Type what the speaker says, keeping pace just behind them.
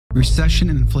Recession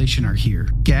and inflation are here.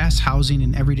 Gas, housing,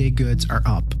 and everyday goods are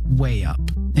up, way up.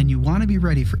 And you want to be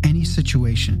ready for any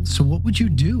situation. So what would you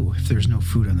do if there's no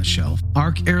food on the shelf?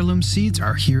 ARC Heirloom Seeds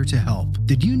are here to help.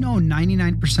 Did you know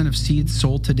 99% of seeds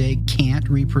sold today can't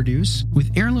reproduce?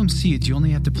 With Heirloom Seeds, you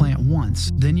only have to plant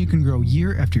once. Then you can grow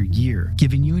year after year,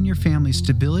 giving you and your family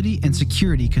stability and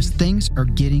security because things are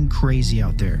getting crazy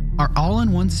out there. Our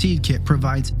all-in-one seed kit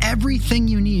provides everything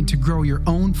you need to grow your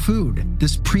own food.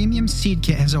 This premium seed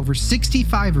kit has over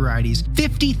 65 varieties,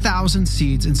 50,000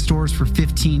 seeds in stores for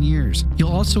 15 years.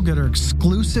 You'll also get our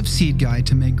exclusive seed guide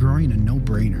to make growing a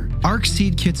no-brainer. ARC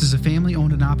Seed Kits is a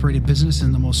family-owned and operated business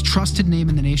and the most trusted name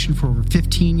in the nation for over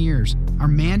 15 years. Our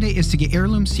mandate is to get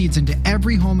heirloom seeds into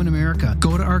every home in America.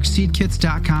 Go to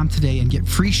arcseedkits.com today and get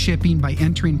free shipping by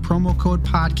entering promo code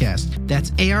podcast. That's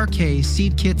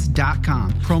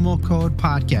ARKseedkits.com, promo code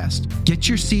podcast. Get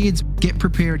your seeds, get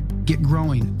prepared, get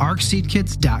growing.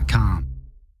 arcseedkits.com.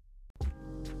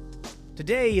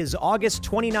 Today is August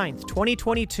 29th,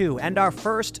 2022, and our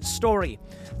first story.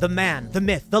 The man, the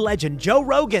myth, the legend, Joe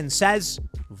Rogan says,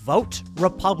 vote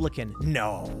Republican.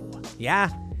 No. Yeah,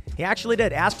 he actually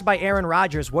did. Asked by Aaron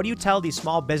Rodgers, what do you tell these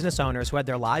small business owners who had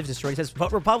their lives destroyed? He says,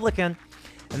 vote Republican.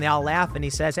 And they all laugh, and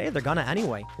he says, hey, they're gonna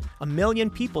anyway. 1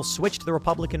 million people switched to the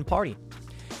Republican Party.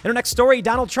 In our next story,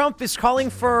 Donald Trump is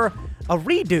calling for a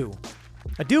redo,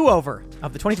 a do-over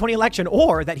of the 2020 election,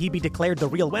 or that he be declared the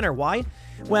real winner. Why?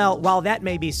 Well, while that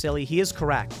may be silly, he is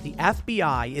correct. The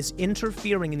FBI is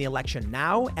interfering in the election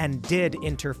now and did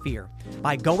interfere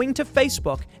by going to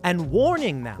Facebook and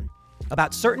warning them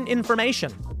about certain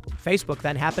information Facebook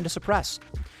then happened to suppress.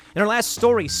 In our last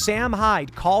story, Sam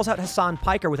Hyde calls out Hassan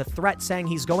Piker with a threat saying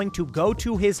he's going to go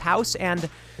to his house and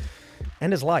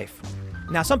his life.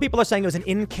 Now, some people are saying it was an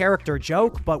in-character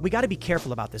joke, but we got to be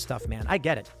careful about this stuff, man. I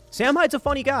get it. Sam Hyde's a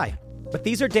funny guy, but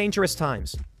these are dangerous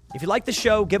times. If you like the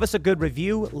show, give us a good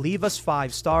review, leave us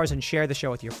 5 stars, and share the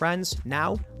show with your friends.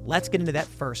 Now, let's get into that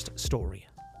first story.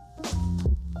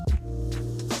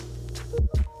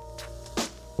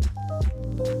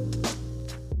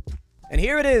 And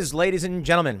here it is, ladies and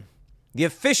gentlemen, the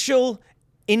official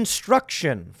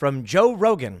instruction from Joe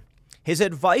Rogan, his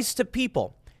advice to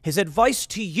people, his advice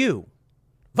to you,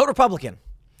 vote Republican.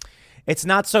 It's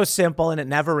not so simple, and it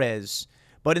never is.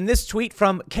 But in this tweet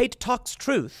from Kate Talks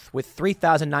Truth with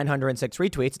 3,906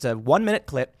 retweets, it's a 1-minute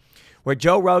clip where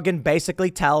Joe Rogan basically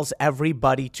tells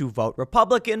everybody to vote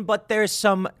Republican, but there's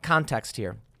some context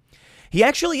here. He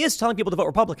actually is telling people to vote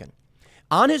Republican.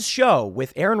 On his show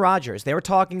with Aaron Rodgers, they were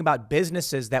talking about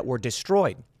businesses that were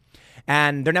destroyed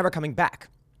and they're never coming back.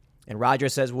 And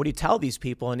Rodgers says, what do you tell these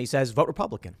people? And he says, vote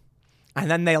Republican.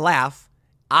 And then they laugh.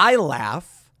 I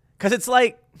laugh because it's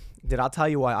like, I'll tell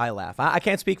you why I laugh. I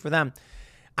can't speak for them.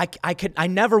 I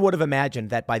never would have imagined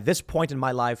that by this point in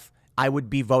my life, I would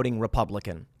be voting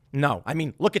Republican. No, I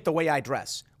mean, look at the way I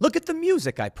dress. Look at the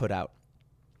music I put out.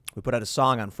 We put out a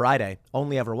song on Friday,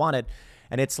 Only Ever Wanted,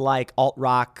 and it's like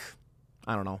alt-rock,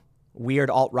 I don't know,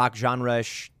 weird alt-rock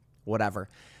genre-ish, whatever.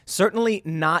 Certainly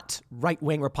not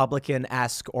right-wing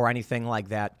Republican-esque or anything like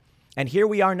that. And here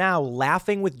we are now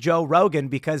laughing with Joe Rogan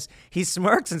because he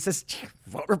smirks and says,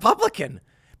 vote Republican,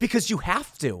 because you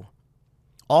have to.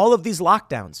 All of these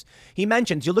lockdowns. He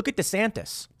mentions, you look at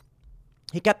DeSantis.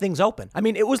 He kept things open. I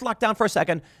mean, it was locked down for a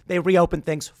second. They reopened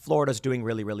things. Florida's doing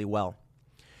really, really well.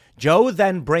 Joe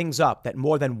then brings up that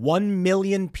more than 1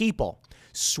 million people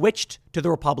switched to the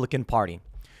Republican Party,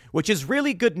 which is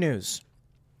really good news.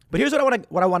 But here's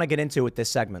what I want to get into with this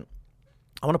segment.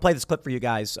 I want to play this clip for you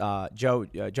guys.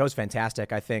 Joe's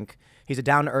fantastic. I think he's a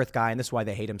down-to-earth guy, and this is why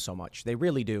they hate him so much. They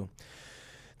really do.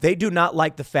 They do not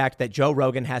like the fact that Joe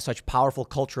Rogan has such powerful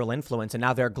cultural influence, and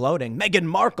now they're gloating. Meghan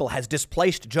Markle has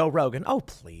displaced Joe Rogan. Oh,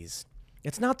 please.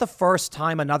 It's not the first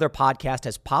time another podcast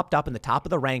has popped up in the top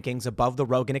of the rankings above the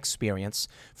Rogan Experience.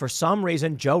 For some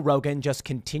reason, Joe Rogan just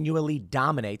continually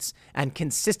dominates and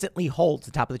consistently holds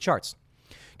the top of the charts.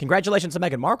 Congratulations to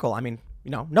Meghan Markle. I mean,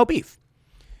 no beef.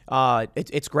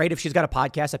 It's great if she's got a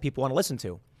podcast that people want to listen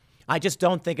to. I just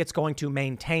don't think it's going to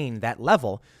maintain that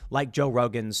level like Joe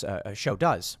Rogan's show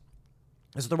does.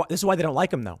 This is why they don't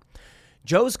like him, though.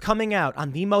 Joe's coming out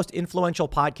on the most influential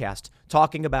podcast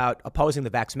talking about opposing the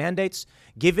vax mandates,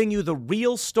 giving you the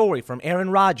real story from Aaron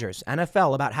Rodgers,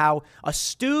 NFL, about how a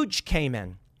stooge came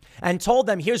in and told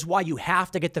them, here's why you have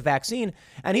to get the vaccine.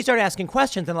 And he started asking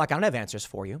questions and like, I don't have answers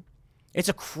for you. It's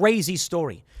a crazy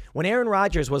story. When Aaron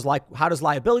Rodgers was like, how does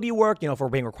liability work? If we're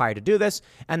being required to do this.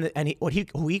 And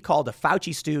who he called a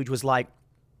Fauci stooge was like,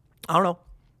 I don't know.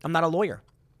 I'm not a lawyer.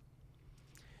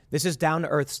 This is down to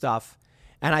earth stuff.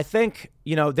 And I think,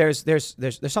 there's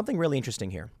something really interesting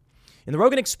here. In the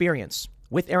Rogan Experience,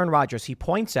 with Aaron Rodgers, he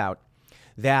points out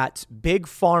that Big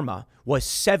Pharma was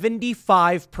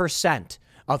 75%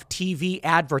 of TV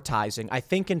advertising, I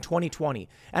think in 2020.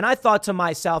 And I thought to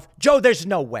myself, Joe, there's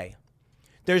no way.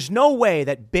 There's no way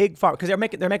that Big Pharma, because they're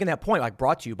making that point, like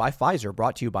brought to you by Pfizer,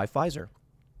 brought to you by Pfizer.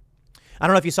 I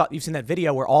don't know if you've seen that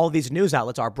video where all these news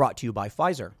outlets are brought to you by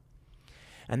Pfizer.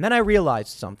 And then I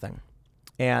realized something.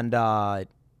 And I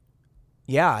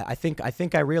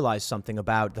think I realized something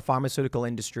about the pharmaceutical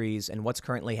industries and what's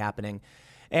currently happening,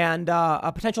 and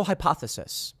a potential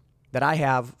hypothesis that I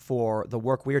have for the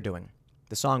work we're doing,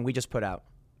 the song we just put out.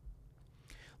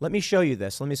 Let me show you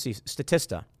this. Let me see.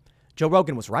 Statista. Joe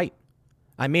Rogan was right.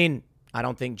 I mean, I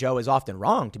don't think Joe is often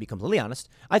wrong, to be completely honest.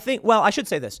 I should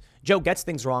say this. Joe gets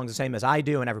things wrong the same as I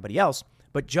do and everybody else,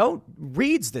 but Joe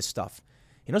reads this stuff.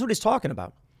 He knows what he's talking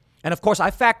about. And of course, I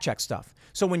fact check stuff.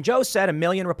 So when Joe said 1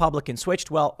 million Republicans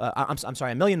switched, 1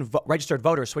 million registered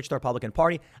voters switched the Republican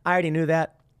Party, I already knew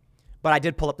that, but I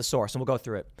did pull up the source and we'll go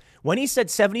through it. When he said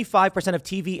 75% of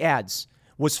TV ads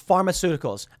was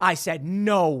pharmaceuticals, I said,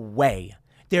 no way.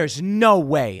 There's no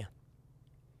way.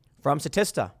 From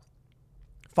Statista.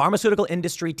 Pharmaceutical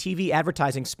industry TV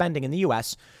advertising spending in the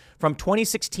U.S. from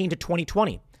 2016 to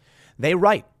 2020. They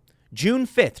write, June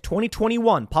 5th,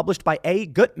 2021, published by A.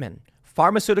 Gutman,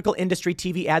 Pharmaceutical Industry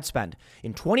TV ad spend.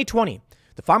 In 2020,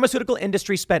 the pharmaceutical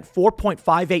industry spent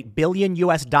 $4.58 billion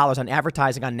on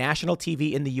advertising on national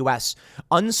TV in the U.S.,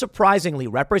 unsurprisingly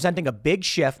representing a big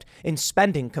shift in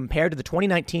spending compared to the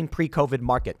 2019 pre-COVID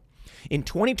market. In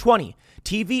 2020,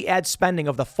 TV ad spending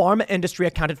of the pharma industry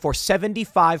accounted for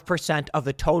 75% of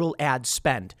the total ad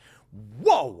spend.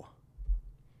 Whoa!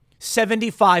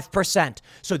 75%.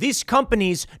 So these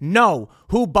companies know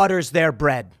who butters their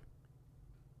bread.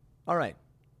 All right.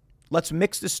 Let's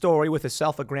mix the story with a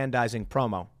self-aggrandizing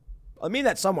promo. I mean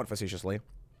that somewhat facetiously.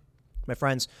 My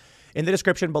friends, in the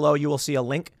description below, you will see a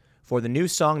link for the new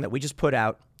song that we just put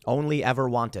out, Only Ever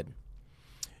Wanted.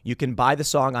 You can buy the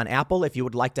song on Apple if you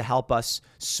would like to help us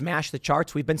smash the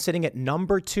charts. We've been sitting at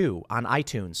number 2 on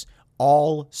iTunes.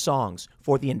 All songs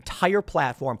for the entire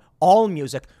platform, all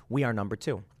music, we are number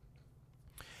 2.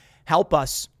 Help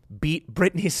us beat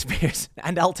Britney Spears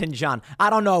and Elton John. I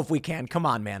don't know if we can. Come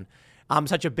on, man. I'm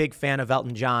such a big fan of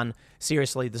Elton John.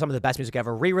 Seriously, some of the best music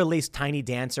ever. Re-released Tiny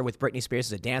Dancer with Britney Spears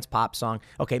as a dance pop song.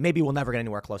 Okay, maybe we'll never get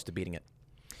anywhere close to beating it.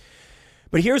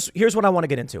 But here's what I want to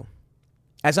get into.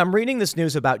 As I'm reading this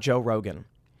news about Joe Rogan,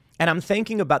 and I'm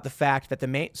thinking about the fact that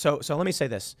so let me say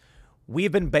this.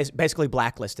 We've been basically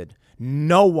blacklisted.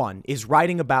 No one is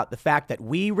writing about the fact that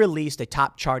we released a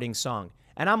top charting song.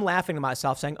 And I'm laughing to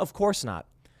myself saying, of course not.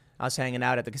 I was hanging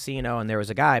out at the casino and there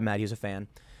was a guy, Matt, he was a fan.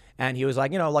 And he was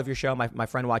like, I love your show. My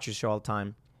friend watches the show all the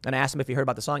time. And I asked him if he heard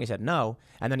about the song. He said, no.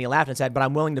 And then he laughed and said, but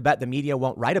I'm willing to bet the media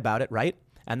won't write about it, right?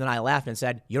 And then I laughed and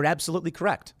said, you're absolutely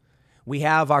correct. We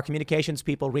have our communications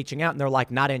people reaching out and they're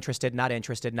like, not interested, not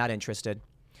interested, not interested.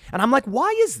 And I'm like, why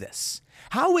is this?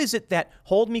 How is it that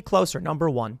Hold Me Closer, number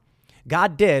 1,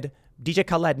 God Did, DJ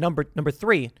Khaled, number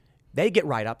 3, they get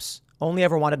write-ups. Only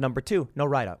Ever Wanted, number 2, no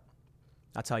write-up.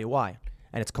 I'll tell you why.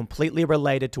 And it's completely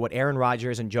related to what Aaron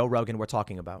Rodgers and Joe Rogan were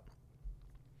talking about.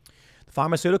 The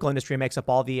pharmaceutical industry makes up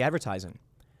all the advertising,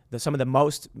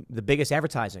 the biggest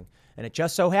advertising. And it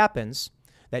just so happens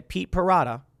that Pete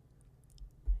Parada,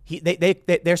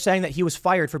 they're saying that he was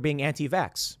fired for being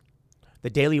anti-vax. The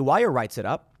Daily Wire writes it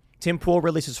up. Tim Pool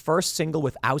releases first single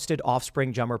with ousted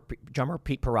Offspring drummer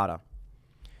Pete Parada.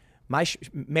 My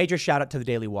major shout out to the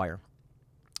Daily Wire.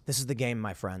 This is the game,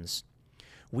 my friends.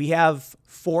 We have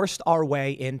forced our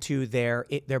way into their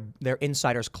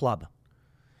insiders club.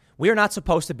 We are not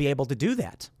supposed to be able to do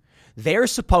that. They're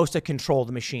supposed to control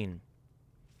the machine.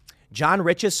 John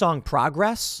Rich's song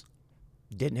Progress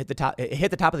didn't hit the top. It hit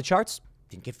the top of the charts.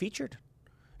 Didn't get featured.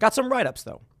 Got some write-ups,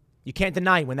 though. You can't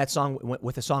deny when that song went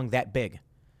with a song that big.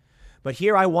 But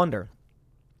here I wonder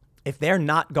if they're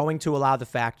not going to allow the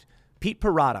fact Pete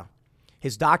Parada,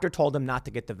 his doctor told him not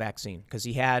to get the vaccine because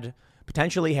he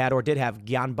potentially had or did have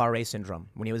Guillain-Barré syndrome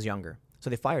when he was younger. So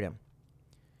they fired him.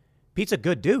 Pete's a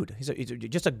good dude. He's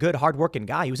just a good, hardworking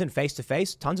guy. He was in Face to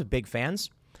Face, tons of big fans.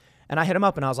 And I hit him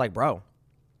up and I was like, bro,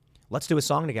 let's do a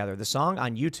song together. The song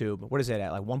on YouTube, what is it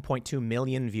at? Like 1.2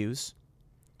 million views.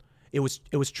 It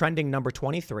was trending number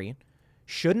 23.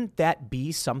 Shouldn't that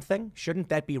be something? Shouldn't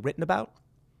that be written about?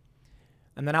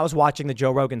 And then I was watching the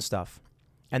Joe Rogan stuff.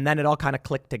 And then it all kind of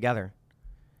clicked together.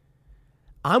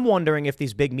 I'm wondering if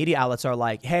these big media outlets are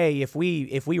like, hey, if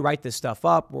we write this stuff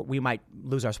up, we might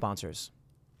lose our sponsors.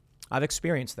 I've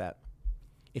experienced that.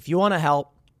 If you want to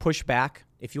help push back,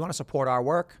 if you want to support our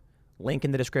work, Link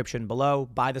in the description below.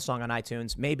 Buy the song on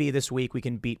iTunes. Maybe this week we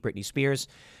can beat Britney Spears.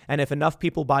 And if enough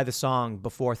people buy the song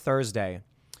before Thursday,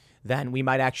 then we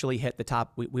might actually hit the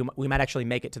top. We might actually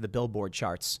make it to the Billboard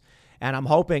charts. And I'm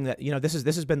hoping that, this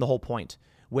has been the whole point.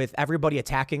 With everybody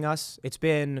attacking us,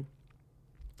 the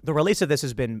release of this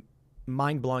has been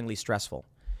mind-blowingly stressful.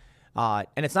 And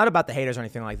it's not about the haters or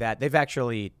anything like that. They've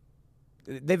actually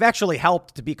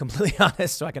helped, to be completely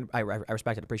honest, so I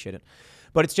respect and appreciate it.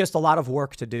 But it's just a lot of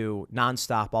work to do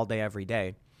nonstop all day, every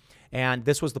day. And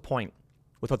this was the point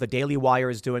with what the Daily Wire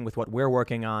is doing, with what we're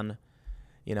working on.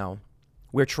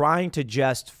 We're trying to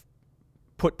just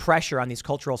put pressure on these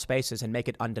cultural spaces and make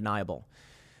it undeniable.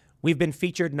 We've been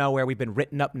featured nowhere. We've been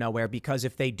written up nowhere, because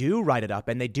if they do write it up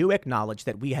and they do acknowledge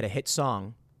that we had a hit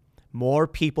song, more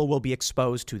people will be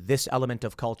exposed to this element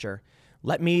of culture.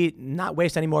 Let me not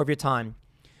waste any more of your time,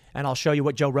 and I'll show you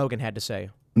what Joe Rogan had to say.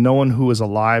 No one who is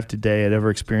alive today had ever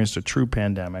experienced a true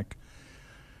pandemic.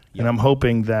 Yep. And I'm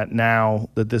hoping that now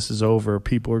that this is over,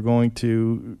 people are going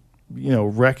to,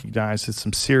 recognize that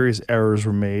some serious errors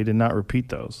were made and not repeat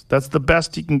those. That's the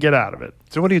best you can get out of it.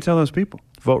 So what do you tell those people?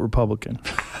 Vote Republican.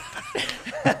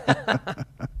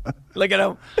 Look at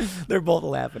them. They're both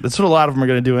laughing. That's what a lot of them are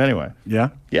going to do anyway.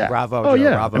 Yeah? Yeah. Bravo, Oh, Joe.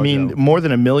 yeah. Bravo, I mean, Joe. more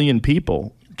than 1 million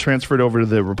people transferred over to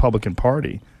the Republican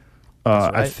Party,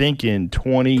 That's right. I think in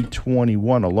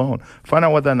 2021 alone. Find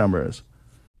out what that number is.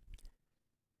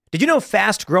 Did you know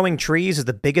Fast Growing Trees is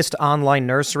the biggest online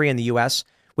nursery in the U.S.,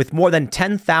 with more than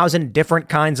 10,000 different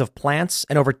kinds of plants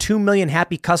and over 2 million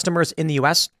happy customers in the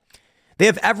U.S.? They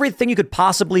have everything you could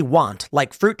possibly want,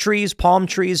 like fruit trees, palm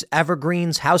trees,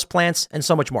 evergreens, houseplants, and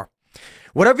so much more.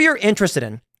 Whatever you're interested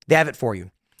in, they have it for you.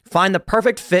 Find the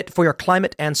perfect fit for your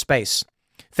climate and space.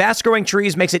 Fast Growing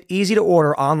Trees makes it easy to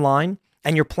order online,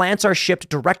 and your plants are shipped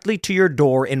directly to your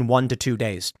door in 1 to 2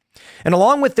 days. And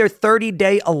along with their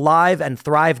 30-day Alive and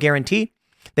Thrive guarantee,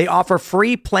 they offer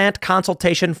free plant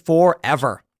consultation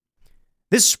forever.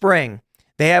 This spring,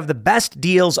 they have the best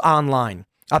deals online,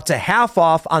 up to half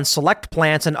off on select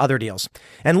plants and other deals.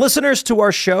 And listeners to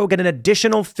our show get an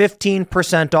additional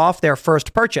 15% off their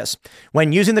first purchase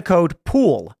when using the code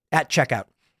POOL at checkout.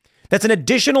 That's an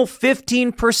additional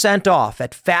 15% off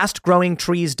at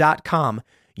fastgrowingtrees.com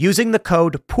using the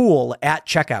code POOL at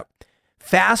checkout.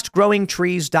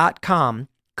 Fastgrowingtrees.com,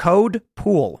 code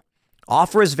POOL.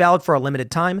 Offer is valid for a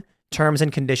limited time. Terms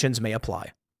and conditions may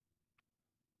apply.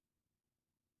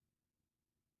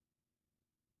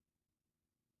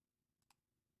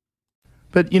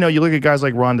 But, you look at guys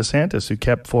like Ron DeSantis, who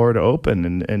kept Florida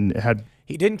open and had...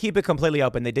 He didn't keep it completely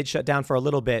open. They did shut down for a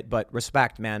little bit, but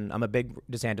respect, man. I'm a big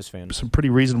DeSantis fan. some pretty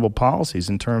reasonable policies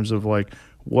in terms of, like,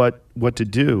 what to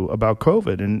do about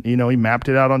COVID. And, he mapped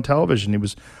it out on television. He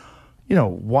was,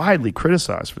 widely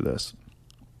criticized for this,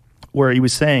 where he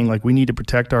was saying, like, we need to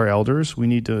protect our elders. We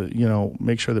need to,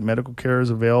 make sure that medical care is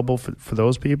available for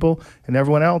those people, and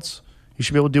everyone else. You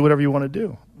should be able to do whatever you want to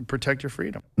do. Protect your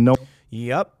freedom. No.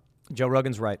 Yep. Joe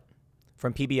Rogan's right.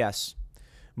 From PBS.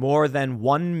 More than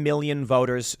 1 million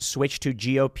voters switched to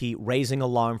GOP, raising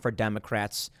alarm for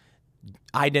Democrats.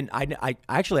 I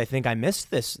think I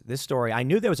missed this story. I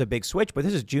knew there was a big switch, but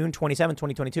this is June 27,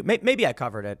 2022. Maybe I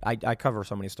covered it. I cover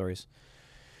so many stories.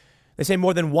 They say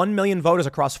more than 1 million voters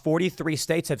across 43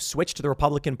 states have switched to the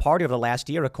Republican Party over the last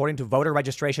year, according to voter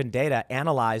registration data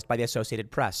analyzed by the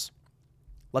Associated Press.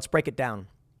 Let's break it down.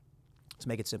 Let's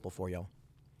make it simple for you.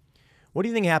 What do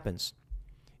you think happens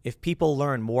if people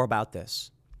learn more about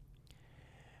this?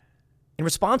 In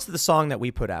response to the song that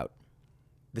we put out,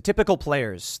 the typical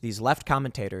players, these left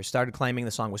commentators, started claiming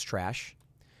the song was trash.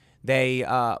 They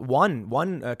one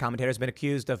commentator has been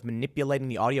accused of manipulating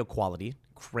the audio quality.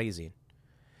 Crazy.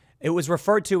 It was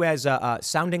referred to as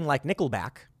sounding like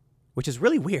Nickelback, which is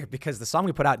really weird because the song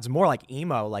we put out is more like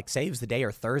emo, like Saves the Day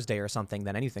or Thursday or something,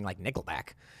 than anything like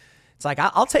Nickelback. It's like,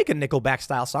 I'll take a Nickelback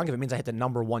style song if it means I hit the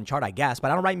 #1 chart, I guess, but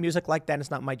I don't write music like that and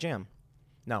it's not my jam.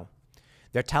 No.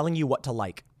 They're telling you what to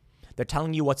like. They're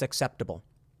telling you what's acceptable.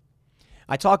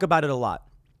 I talk about it a lot.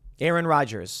 Aaron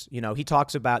Rodgers, he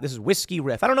talks about, this is Whiskey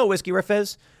Riff. I don't know what Whiskey Riff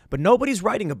is, but nobody's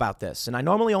writing about this. And I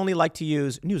normally only like to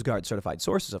use NewsGuard certified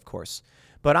sources, of course.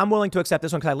 But I'm willing to accept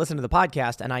this one because I listened to the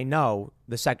podcast and I know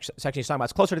the section he's talking about.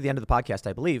 It's closer to the end of the podcast,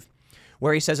 I believe,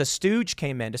 where he says a stooge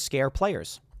came in to scare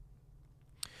players.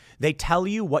 They tell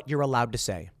you what you're allowed to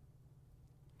say.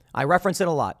 I reference it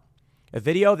a lot. A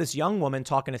video of this young woman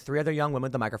talking to 3 other young women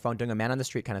with the microphone, doing a man on the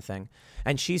street kind of thing.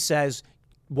 And she says,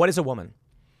 what is a woman?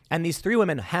 And these 3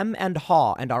 women hem and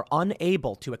haw and are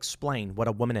unable to explain what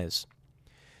a woman is.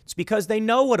 It's because they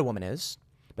know what a woman is,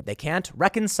 but they can't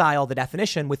reconcile the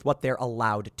definition with what they're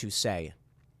allowed to say.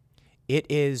 It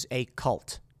is a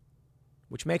cult.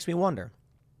 which makes me wonder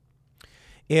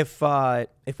if our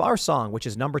song, which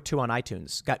is number 2 on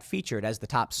iTunes, got featured as the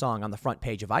top song on the front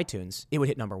page of iTunes, it would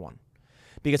hit number 1.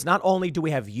 Because not only do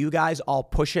we have you guys all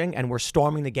pushing and we're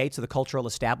storming the gates of the cultural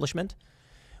establishment,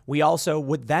 we also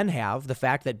would then have the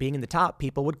fact that being in the top,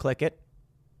 people would click it.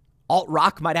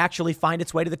 Alt-rock might actually find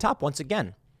its way to the top once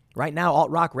again. Right now,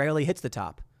 alt-rock rarely hits the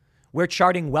top. We're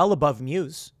charting well above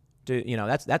Muse.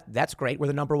 That's great. We're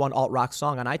the number 1 alt-rock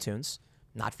song on iTunes.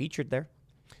 Not featured there.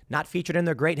 Not featured in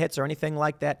their great hits or anything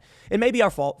like that. It may be our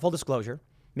fault, full disclosure.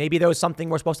 Maybe there was something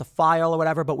we're supposed to file or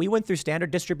whatever, but we went through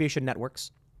standard distribution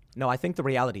networks. No, I think the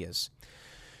reality is,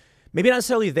 maybe not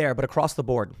necessarily there, but across the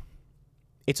board,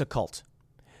 it's a cult.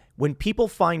 When people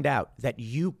find out that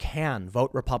you can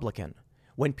vote Republican,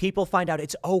 when people find out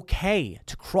it's okay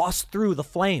to cross through the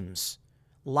flames,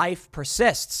 life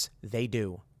persists. They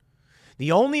do.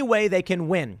 The only way they can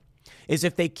win is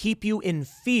if they keep you in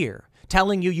fear,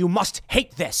 telling you must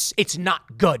hate this. It's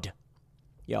not good.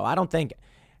 I don't think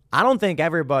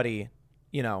everybody,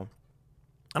 I don't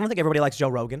think everybody likes Joe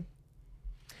Rogan.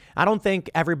 I don't think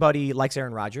everybody likes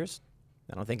Aaron Rodgers.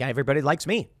 I don't think everybody likes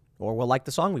me or will like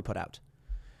the song we put out.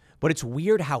 But it's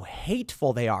weird how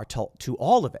hateful they are to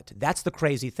all of it. That's the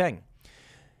crazy thing.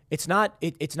 It's not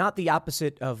the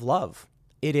opposite of love.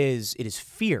 It is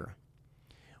fear.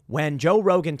 When Joe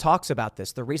Rogan talks about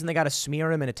this, the reason they got to smear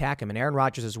him and attack him, and Aaron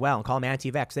Rodgers as well, and call him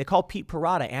anti-vax, they call Pete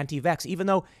Parada anti-vax, even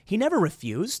though he never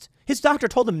refused. His doctor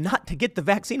told him not to get the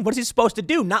vaccine. What is he supposed to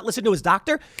do? Not listen to his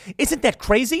doctor? Isn't that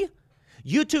crazy?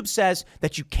 YouTube says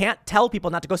that you can't tell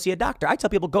people not to go see a doctor. I tell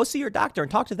people, go see your doctor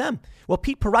and talk to them. Well,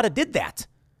 Pete Parada did that.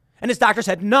 And his doctor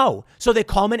said no. So they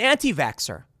call him an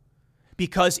anti-vaxxer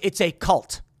because it's a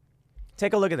cult.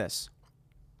 Take a look at this.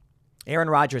 Aaron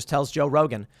Rodgers tells Joe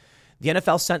Rogan, the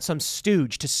NFL sent some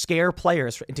stooge to scare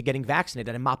players into getting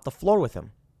vaccinated and mop the floor with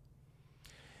him.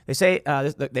 They say,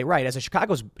 they write, as a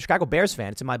Chicago Bears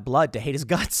fan, it's in my blood to hate his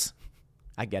guts.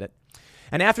 I get it.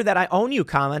 And after that I own you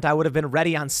comment, I would have been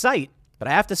ready on site. But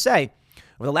I have to say,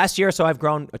 over the last year or so, I've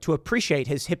grown to appreciate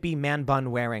his hippie man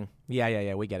bun wearing.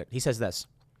 Yeah, we get it. He says this.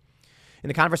 In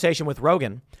the conversation with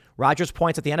Rogan, Rodgers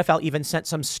points at the NFL even sent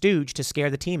some stooge to scare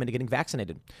the team into getting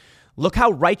vaccinated. Look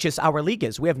how righteous our league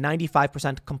is. We have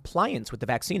 95% compliance with the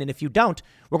vaccine. And if you don't,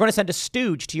 we're going to send a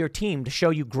stooge to your team to show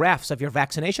you graphs of your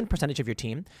vaccination percentage of your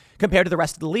team compared to the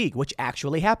rest of the league, which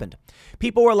actually happened.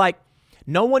 People were like,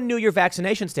 no one knew your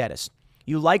vaccination status.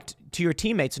 You liked to your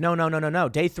teammates. No.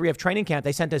 Day 3 of training camp,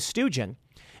 they sent a stooge in,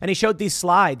 and he showed these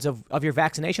slides of your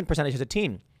vaccination percentage as a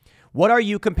team. What are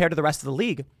you compared to the rest of the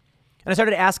league? And I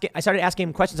started asking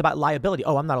him questions about liability.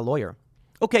 Oh, I'm not a lawyer.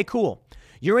 Okay, cool.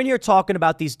 You're in here talking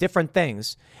about these different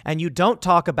things, and you don't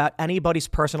talk about anybody's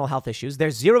personal health issues.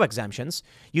 There's 0 exemptions.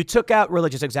 You took out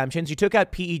religious exemptions. You took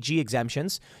out PEG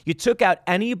exemptions. You took out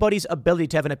anybody's ability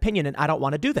to have an opinion, and I don't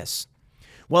want to do this.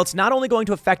 Well, it's not only going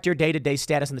to affect your day-to-day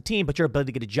status on the team, but your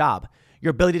ability to get a job, your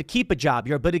ability to keep a job,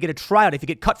 your ability to get a tryout if you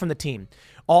get cut from the team.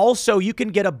 Also, you can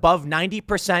get above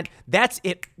 90%. That's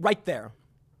it right there.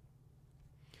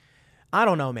 I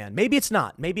don't know, man. Maybe it's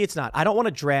not. I don't want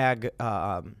to drag.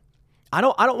 I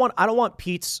don't want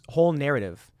Pete's whole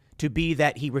narrative to be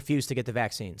that he refused to get the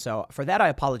vaccine. So for that, I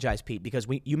apologize, Pete, because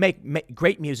you make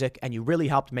great music and you really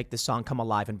helped make this song come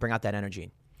alive and bring out that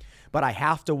energy. But I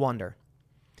have to wonder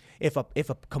if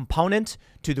a component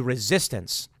to the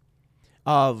resistance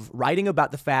of writing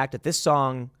about the fact that this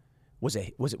song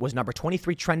was number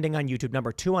 23 trending on YouTube,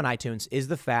 number 2 on iTunes, is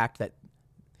the fact that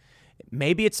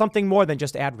maybe it's something more than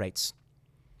just ad rates.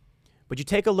 But you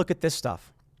take a look at this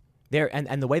stuff there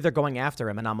and the way they're going after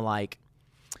him. And I'm like,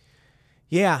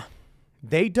 yeah,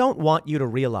 they don't want you to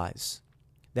realize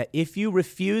that if you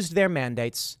refused their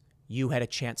mandates, you had a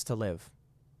chance to live.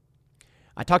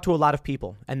 I talk to a lot of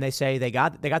people and they say they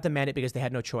got the mandate because they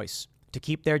had no choice to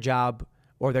keep their job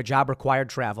or their job required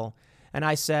travel. And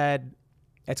I said,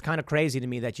 it's kind of crazy to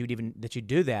me that you'd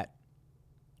do that.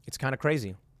 It's kind of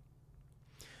crazy.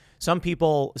 Some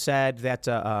people said that,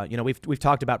 we've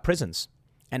talked about prisons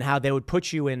and how they would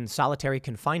put you in solitary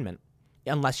confinement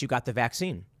unless you got the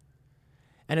vaccine.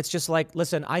 And it's just like,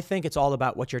 listen, I think it's all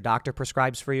about what your doctor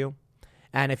prescribes for you.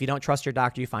 And if you don't trust your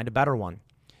doctor, you find a better one.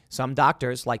 Some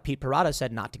doctors, like Pete Parada,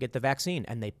 said not to get the vaccine,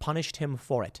 and they punished him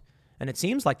for it. And it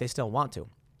seems like they still want to.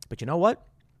 But you know what?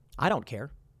 I don't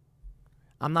care.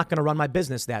 I'm not going to run my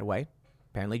business that way.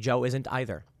 Apparently, Joe isn't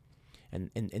either.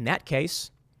 And in that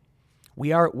case,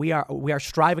 we are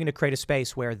striving to create a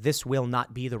space where this will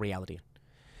not be the reality.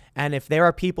 And if there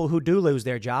are people who do lose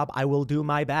their job, I will do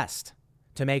my best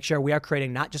to make sure we are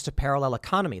creating not just a parallel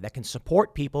economy that can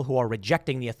support people who are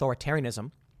rejecting the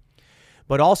authoritarianism,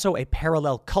 but also a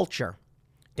parallel culture.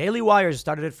 Daily Wires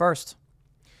started it first.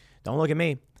 Don't look at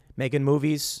me making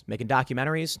movies, making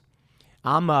documentaries.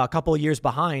 I'm a couple of years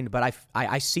behind, but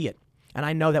I see it. And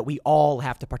I know that we all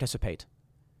have to participate.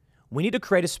 We need to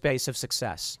create a space of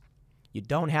success. You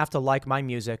don't have to like my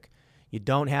music. You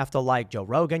don't have to like Joe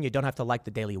Rogan. You don't have to like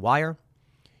the Daily Wire.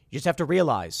 You just have to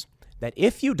realize that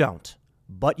if you don't,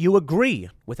 but you agree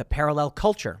with a parallel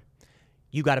culture,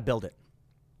 you got to build it.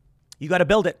 You got to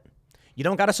build it. You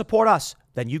don't got to support us.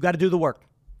 Then you got to do the work.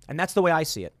 And that's the way I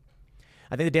see it.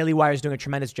 I think the Daily Wire is doing a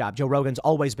tremendous job. Joe Rogan's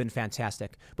always been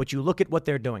fantastic. But you look at what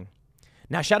they're doing.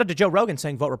 Now, shout out to Joe Rogan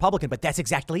saying vote Republican, but that's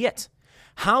exactly it.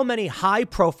 How many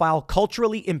high-profile,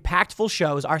 culturally impactful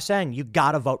shows are saying you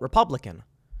got to vote Republican?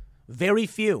 Very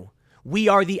few. We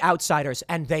are the outsiders,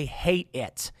 and they hate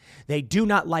it. They do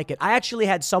not like it. I actually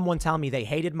had someone tell me they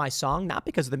hated my song, not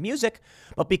because of the music,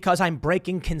 but because I'm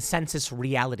breaking consensus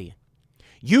reality.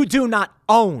 You do not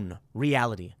own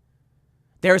reality.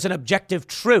 There is an objective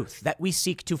truth that we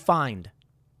seek to find.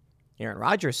 Aaron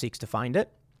Rodgers seeks to find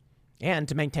it and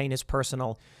to maintain his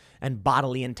personal and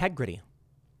bodily integrity.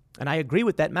 And I agree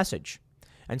with that message.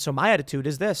 And so my attitude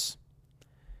is this.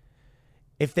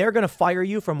 If they're going to fire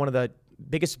you from one of the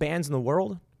biggest bands in the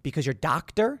world because you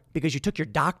took your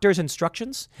doctor's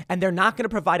instructions, and they're not going to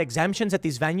provide exemptions at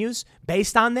these venues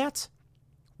based on that,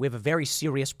 we have a very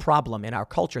serious problem in our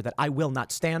culture that I will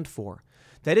not stand for.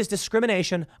 That is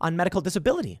discrimination on medical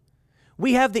disability.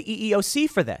 We have the EEOC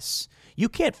for this. You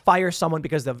can't fire someone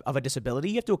because of a disability.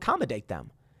 You have to accommodate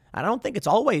them. I don't think it's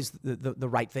always the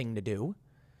right thing to do.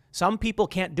 Some people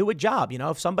can't do a job. You know,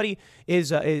 if somebody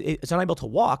is unable to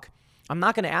walk, I'm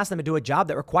not going to ask them to do a job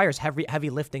that requires heavy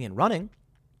lifting and running.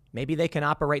 Maybe they can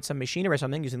operate some machinery or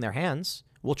something using their hands.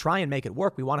 We'll try and make it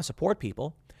work. We want to support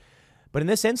people. But in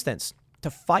this instance,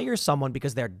 to fire someone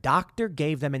because their doctor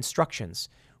gave them instructions,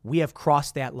 we have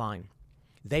crossed that line.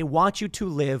 They want you to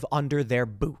live under their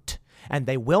boot, and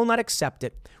they will not accept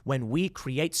it when we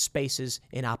create spaces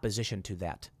in opposition to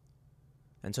that.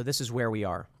 And so this is where we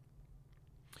are.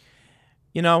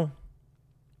 You know,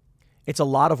 it's a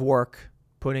lot of work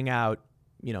putting out,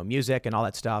 music and all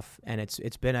that stuff, and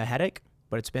it's been a headache,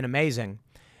 but it's been amazing.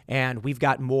 And we've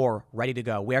got more ready to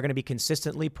go. We are going to be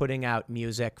consistently putting out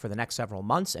music for the next several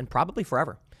months and probably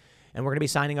forever. And we're going to be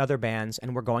signing other bands,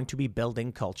 and we're going to be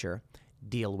building culture.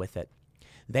 Deal with it.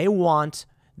 They want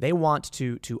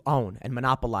to own and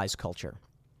monopolize culture.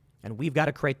 And we've got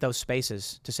to create those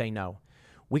spaces to say no.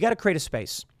 We got to create a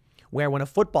space where when a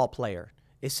football player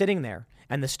is sitting there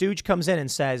and the stooge comes in and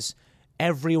says,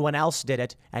 everyone else did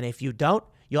it, and if you don't,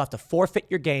 you'll have to forfeit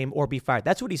your game or be fired.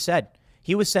 That's what he said.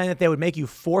 He was saying that they would make you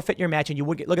forfeit your match, and you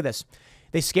would get, look at this.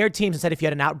 They scared teams and said if you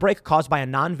had an outbreak caused by a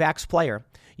non-vax player,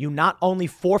 you not only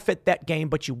forfeit that game,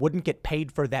 but you wouldn't get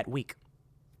paid for that week.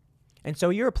 And so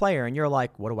you're a player, and you're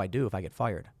like, what do I do if I get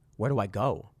fired? Where do I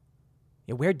go?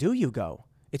 Yeah, where do you go?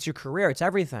 It's your career. It's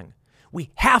everything.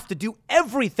 We have to do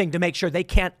everything to make sure they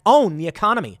can't own the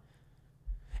economy.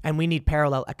 And we need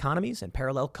parallel economies and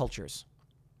parallel cultures.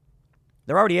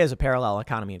 There already is a parallel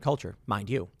economy and culture, mind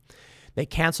you. They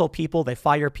cancel people, they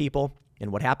fire people,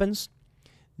 and what happens?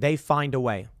 They find a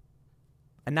way.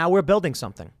 And now we're building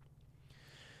something.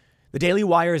 The Daily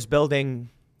Wire is building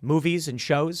movies and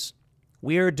shows.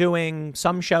 We're doing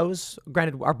some shows.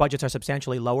 Granted, our budgets are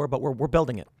substantially lower, but we're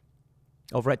building it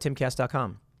over at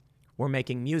timcast.com. We're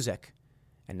making music,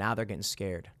 and now they're getting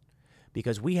scared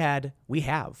because we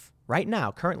have right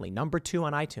now, currently, number 2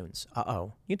 on iTunes. You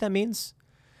know what that means?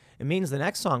 It means the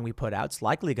next song we put out's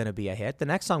likely going to be a hit. The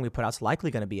next song we put out's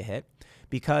likely going to be a hit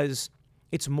because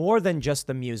it's more than just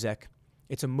the music.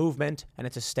 It's a movement and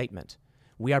it's a statement.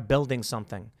 We are building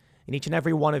something. And each and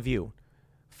every one of you,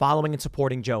 following and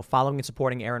supporting Joe, following and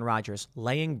supporting Aaron Rodgers,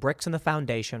 laying bricks in the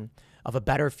foundation of a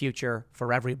better future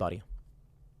for everybody.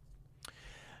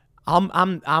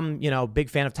 I'm big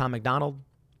fan of Tom McDonald,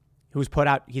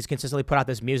 he's consistently put out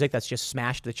this music that's just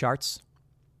smashed the charts.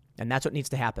 And that's what needs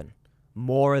to happen.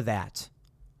 More of that.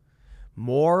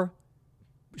 More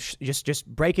just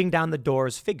breaking down the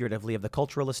doors figuratively of the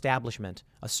cultural establishment,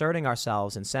 asserting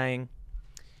ourselves and saying,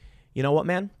 you know what,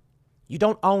 man? You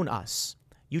don't own us.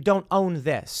 You don't own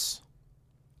this.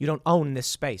 You don't own this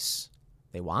space.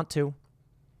 They want to.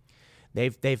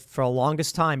 They've for the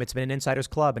longest time, it's been an insider's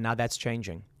club, and now that's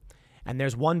changing. And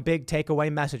there's one big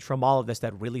takeaway message from all of this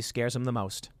that really scares them the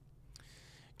most.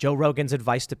 Joe Rogan's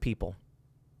advice to people.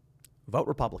 Vote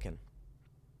Republican.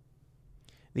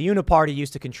 The Uniparty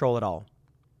used to control it all.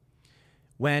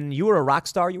 When you were a rock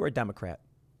star, you were a Democrat.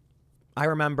 I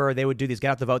remember they would do these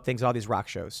get out the vote things at all these rock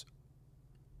shows.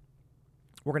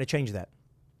 We're going to change that.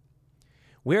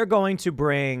 We're going to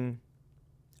bring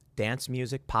dance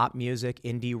music, pop music,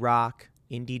 indie rock,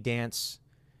 indie dance.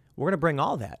 We're going to bring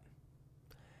all that.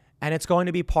 And it's going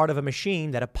to be part of a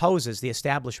machine that opposes the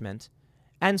establishment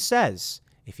and says,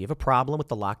 if you have a problem with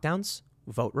the lockdowns,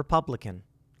 vote Republican.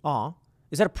 Aw,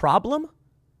 is that a problem?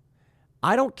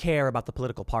 I don't care about the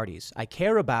political parties. I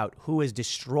care about who is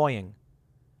destroying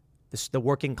the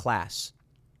working class.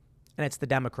 And it's the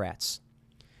Democrats.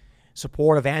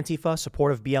 Support of Antifa,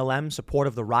 support of BLM, support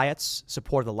of the riots,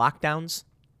 support of the lockdowns.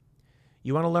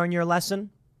 You want to learn your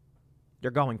lesson?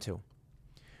 You're going to.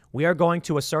 We are going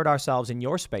to assert ourselves in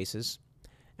your spaces.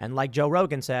 And like Joe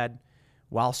Rogan said,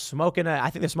 while smoking, I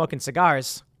think they're smoking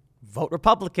cigars, vote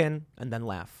Republican and then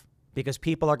laugh. Because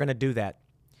people are going to do that.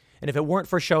 And if it weren't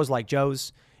for shows like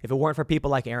Joe's, if it weren't for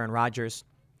people like Aaron Rodgers,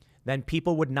 then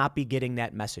people would not be getting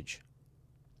that message.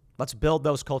 Let's build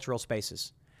those cultural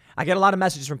spaces. I get a lot of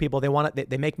messages from people.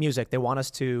 They make music. They want us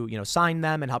to, sign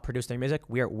them and help produce their music.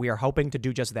 We are hoping to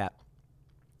do just that.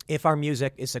 If our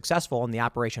music is successful and the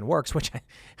operation works, which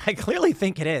I clearly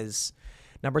think it is.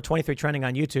 Number 23 trending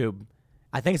on YouTube.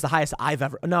 I think it's the highest I've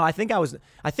ever. No, I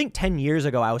think 10 years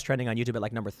ago I was trending on YouTube at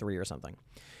like number 3 or something.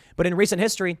 But in recent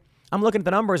history, I'm looking at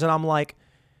the numbers and I'm like,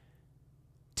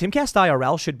 Timcast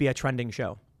IRL should be a trending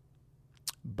show,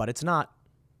 but it's not.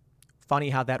 Funny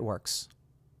how that works.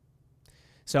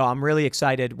 So I'm really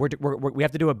excited. We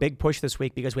have to do a big push this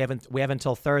week because we have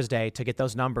until Thursday to get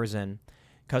those numbers in.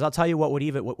 Because I'll tell you what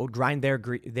would grind their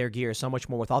gears so much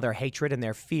more with all their hatred and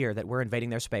their fear that we're invading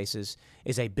their spaces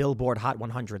is a Billboard Hot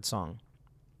 100 song.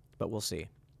 But we'll see.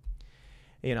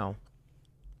 You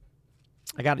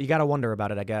got to wonder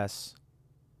about it, I guess.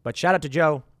 But shout out to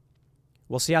Joe.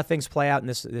 We'll see how things play out in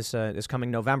this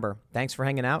coming November. Thanks for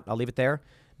hanging out. I'll leave it there.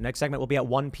 Next segment will be at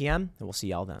 1 p.m. and we'll see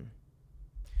y'all then.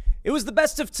 It was the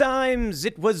best of times.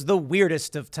 It was the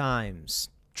weirdest of times.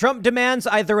 Trump demands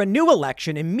either a new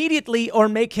election immediately or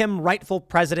make him rightful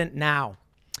president now.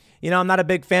 I'm not a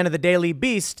big fan of the Daily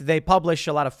Beast. They publish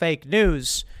a lot of fake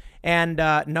news. And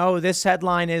no, this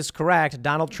headline is correct.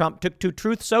 Donald Trump took to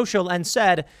Truth Social and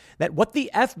said that what the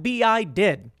FBI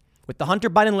did with the Hunter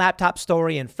Biden laptop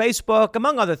story and Facebook,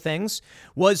 among other things,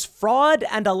 was fraud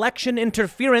and election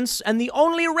interference. And the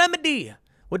only remedy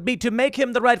would be to make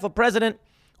him the rightful president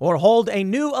or hold a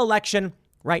new election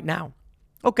right now.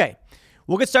 Okay.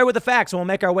 We'll get started with the facts and we'll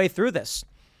make our way through this.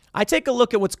 I take a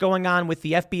look at what's going on with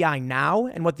the FBI now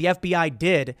and what the FBI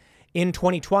did in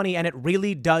 2020, and it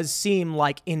really does seem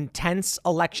like intense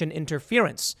election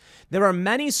interference. There are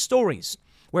many stories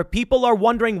where people are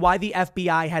wondering why the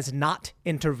FBI has not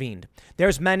intervened.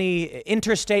 There's many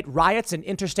interstate riots and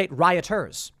interstate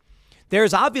rioters.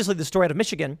 There's obviously the story out of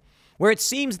Michigan where it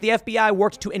seems the FBI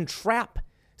worked to entrap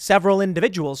several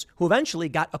individuals who eventually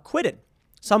got acquitted.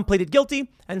 Some pleaded guilty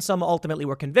and some ultimately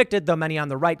were convicted, though many on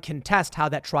the right contest how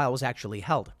that trial was actually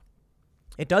held.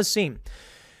 It does seem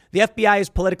the FBI is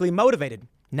politically motivated,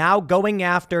 now going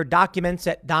after documents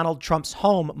at Donald Trump's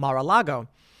home, Mar-a-Lago.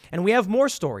 And we have more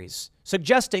stories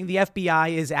suggesting the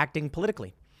FBI is acting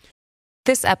politically.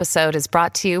 This episode is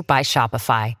brought to you by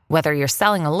Shopify. Whether you're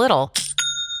selling a little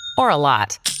or a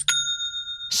lot,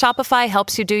 Shopify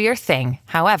helps you do your thing,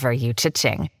 however you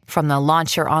cha-ching. From the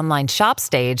launch your online shop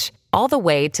stage, all the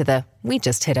way to the we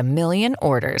just hit 1 million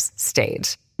orders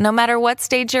stage. No matter what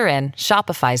stage you're in,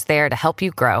 Shopify's there to help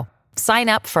you grow. Sign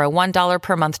up for a $1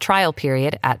 per month trial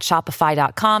period at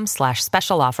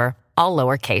shopify.com/special offer, all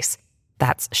lowercase.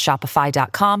 That's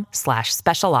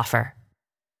shopify.com/special offer.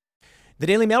 The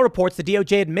Daily Mail reports the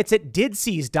DOJ admits it did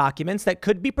seize documents that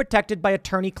could be protected by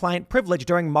attorney-client privilege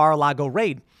during Mar-a-Lago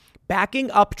raid,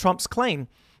 backing up Trump's claim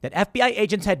that FBI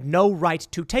agents had no right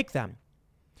to take them.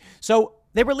 So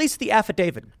they released the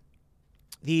affidavit,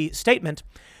 the statement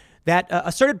that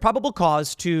asserted probable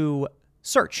cause to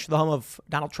search the home of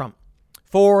Donald Trump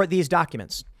for these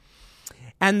documents.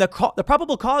 And the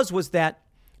probable cause was that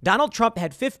Donald Trump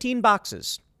had 15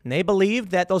 boxes, and they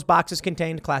believed that those boxes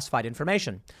contained classified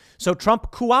information. So Trump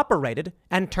cooperated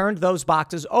and turned those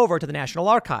boxes over to the National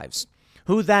Archives,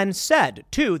 who then said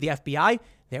to the FBI,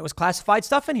 there was classified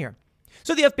stuff in here.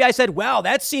 So the FBI said, well,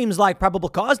 that seems like probable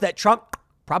cause that Trump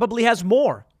probably has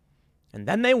more. And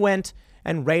then they went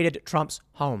and raided Trump's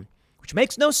home, which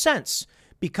makes no sense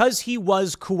because he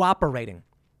was cooperating.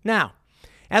 Now,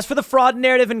 as for the fraud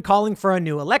narrative and calling for a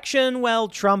new election, well,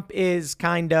 Trump is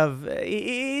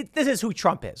this is who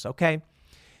Trump is, okay?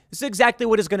 This is exactly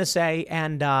what he's going to say,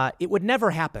 and it would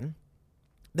never happen.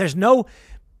 There's no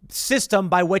system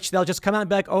by which they'll just come out and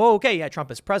be like, oh, okay, yeah,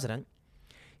 Trump is president.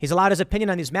 He's allowed his opinion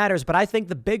on these matters, but I think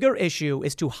the bigger issue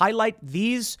is to highlight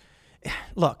these.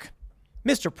 Look,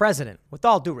 Mr. President, with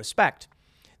all due respect,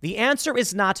 the answer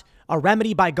is not a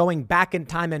remedy by going back in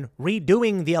time and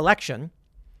redoing the election,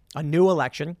 a new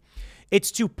election.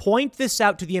 It's to point this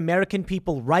out to the American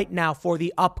people right now for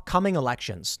the upcoming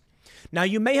elections. Now,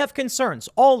 you may have concerns,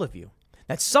 all of you,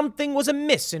 that something was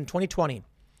amiss in 2020.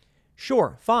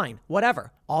 Sure, fine,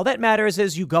 whatever. All that matters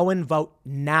is you go and vote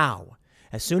now.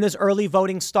 As soon as early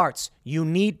voting starts, you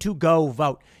need to go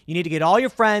vote. You need to get all your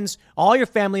friends, all your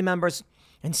family members,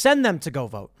 and send them to go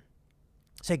vote.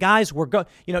 Say, guys,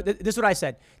 this is what I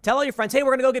said. Tell all your friends, hey, we're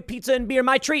going to go get pizza and beer,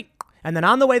 my treat. And then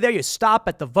on the way there, you stop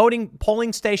at the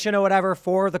polling station or whatever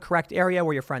for the correct area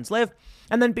where your friends live.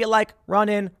 And then be like, run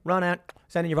in, run out,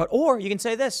 send in your vote. Or you can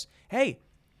say this, hey,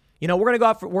 we're going to go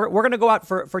out we're going to go out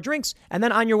for drinks. And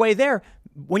then on your way there,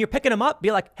 when you're picking them up,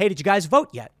 be like, hey, did you guys vote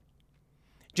yet?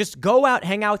 Just go out,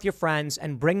 hang out with your friends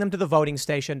and bring them to the voting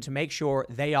station to make sure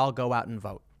they all go out and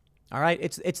vote. All right.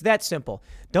 It's that simple.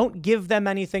 Don't give them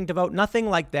anything to vote. Nothing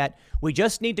like that. We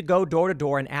just need to go door to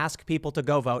door and ask people to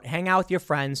go vote. Hang out with your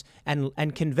friends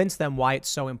and convince them why it's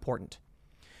so important.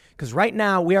 Because right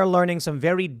now we are learning some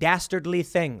very dastardly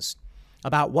things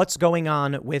about what's going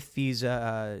on with these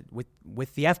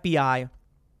with the FBI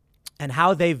and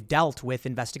how they've dealt with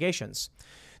investigations.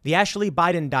 The Ashley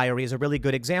Biden diary is a really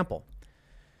good example.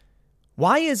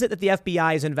 Why is it that the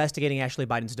FBI is investigating Ashley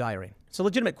Biden's diary? It's a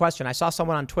legitimate question. I saw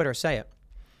someone on Twitter say it.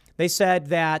 They said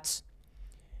that,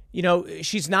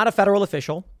 she's not a federal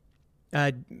official.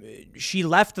 She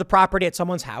left the property at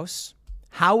someone's house.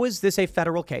 How is this a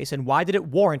federal case? And why did it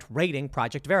warrant raiding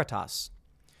Project Veritas?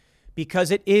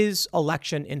 Because it is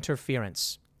election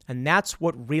interference. And that's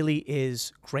what really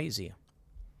is crazy.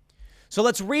 So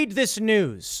let's read this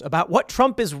news about what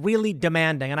Trump is really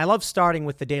demanding. And I love starting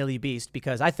with the Daily Beast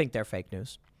because I think they're fake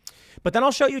news. But then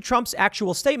I'll show you Trump's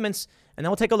actual statements, and then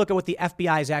we'll take a look at what the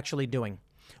FBI is actually doing.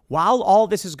 While all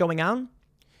this is going on,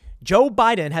 Joe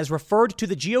Biden has referred to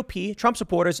the GOP, Trump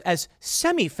supporters, as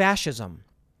semi-fascism.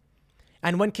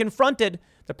 And when confronted,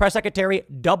 the press secretary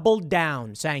doubled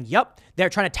down, saying, yep, they're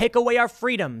trying to take away our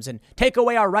freedoms and take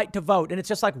away our right to vote. And it's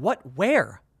just like, what?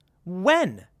 Where?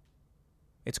 When?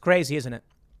 It's crazy, isn't it?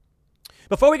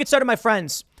 Before we get started, my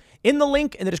friends, in the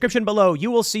link in the description below, you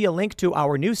will see a link to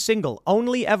our new single,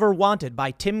 Only Ever Wanted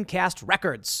by Timcast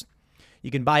Records.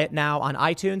 You can buy it now on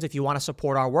iTunes if you want to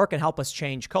support our work and help us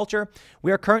change culture.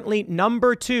 We are currently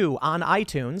number 2 on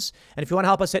iTunes. And if you want to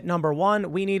help us hit number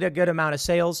 1, we need a good amount of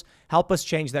sales. Help us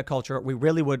change that culture. We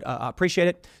really would appreciate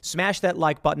it. Smash that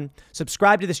like button.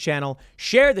 Subscribe to this channel.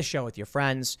 Share the show with your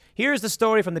friends. Here's the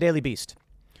story from the Daily Beast.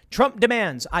 Trump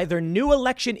demands either new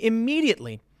election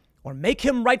immediately or make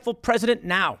him rightful president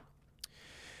now.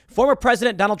 Former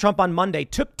President Donald Trump on Monday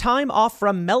took time off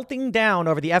from melting down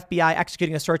over the FBI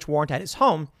executing a search warrant at his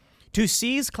home to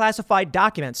seize classified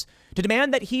documents to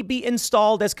demand that he be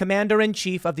installed as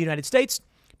commander-in-chief of the United States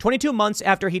 22 months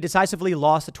after he decisively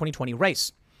lost the 2020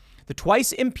 race. The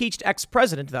twice impeached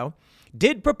ex-president, though,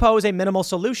 did propose a minimal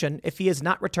solution if he is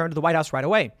not returned to the White House right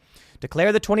away.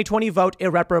 Declare the 2020 vote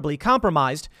irreparably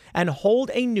compromised and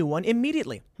hold a new one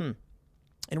immediately.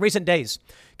 In recent days,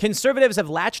 conservatives have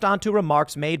latched onto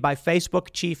remarks made by Facebook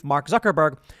chief Mark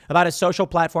Zuckerberg about his social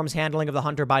platform's handling of the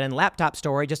Hunter Biden laptop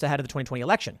story just ahead of the 2020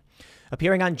 election.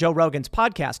 Appearing on Joe Rogan's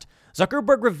podcast,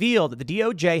 Zuckerberg revealed that the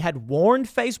DOJ had warned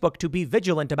Facebook to be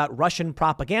vigilant about Russian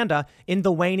propaganda in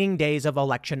the waning days of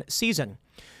election season.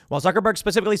 While Zuckerberg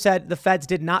specifically said the feds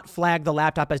did not flag the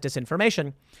laptop as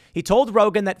disinformation, he told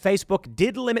Rogan that Facebook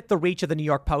did limit the reach of the New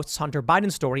York Post's Hunter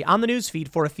Biden story on the newsfeed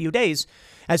for a few days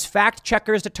as fact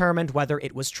checkers determined whether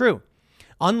it was true.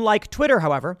 Unlike Twitter,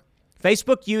 however,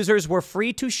 Facebook users were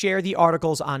free to share the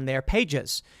articles on their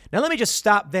pages. Now, let me just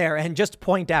stop there and just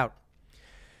point out.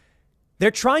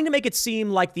 They're trying to make it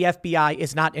seem like the FBI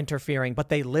is not interfering, but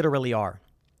they literally are.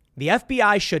 The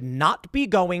FBI should not be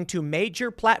going to major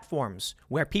platforms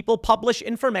where people publish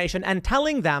information and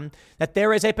telling them that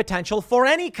there is a potential for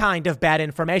any kind of bad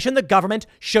information. The government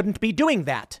shouldn't be doing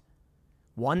that.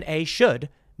 1A should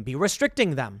be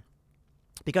restricting them,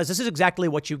 because this is exactly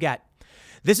what you get.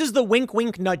 This is the wink,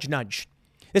 wink, nudge, nudge.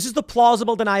 This is the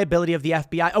plausible deniability of the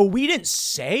FBI. Oh, we didn't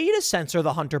say to censor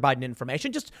the Hunter Biden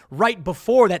information just right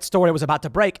before that story was about to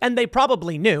break. And they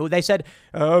probably knew. They said,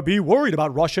 be worried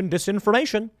about Russian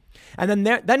disinformation. And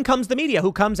then comes the media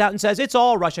who comes out and says it's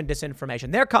all Russian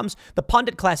disinformation. There comes the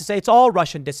pundit class to say it's all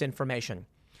Russian disinformation.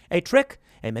 A trick,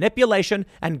 a manipulation,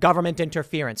 and government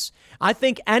interference. I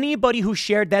think anybody who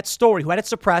shared that story, who had it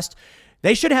suppressed,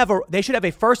 they should have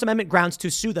a First Amendment grounds to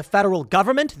sue the federal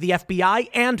government, the FBI,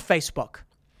 and Facebook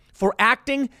for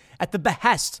acting at the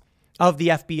behest of the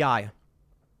FBI.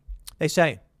 They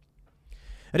say.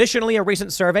 Additionally, a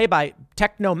recent survey by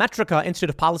Technometrica Institute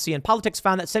of Policy and Politics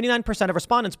found that 79% of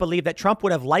respondents believe that Trump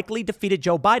would have likely defeated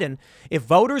Joe Biden if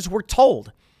voters were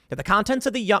told that the contents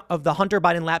of the Hunter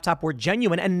Biden laptop were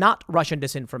genuine and not Russian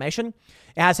disinformation,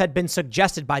 as had been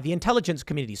suggested by the intelligence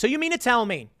community. So you mean to tell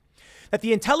me that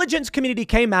the intelligence community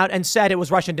came out and said it was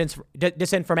Russian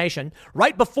disinformation,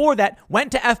 right before that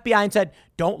went to FBI and said,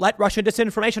 don't let Russian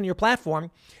disinformation on your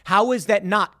platform? How is that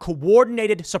not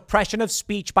coordinated suppression of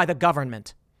speech by the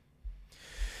government?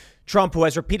 Trump, who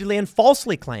has repeatedly and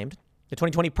falsely claimed the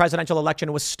 2020 presidential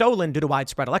election was stolen due to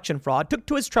widespread election fraud, took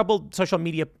to his troubled social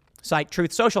media site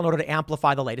Truth Social in order to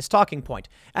amplify the latest talking point.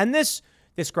 And this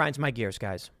grinds my gears,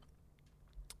 guys.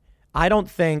 I don't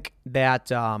think that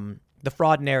the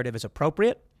fraud narrative is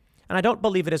appropriate, and I don't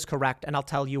believe it is correct, and I'll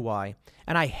tell you why.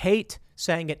 And I hate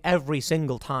saying it every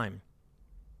single time.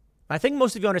 I think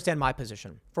most of you understand my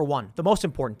position. For one, the most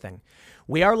important thing,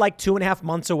 we are like 2.5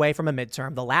 months away from a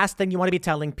midterm. The last thing you want to be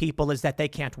telling people is that they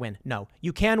can't win. No,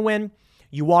 you can win.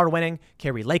 You are winning.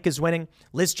 Carrie Lake is winning.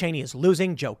 Liz Cheney is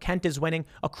losing. Joe Kent is winning.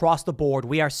 Across the board,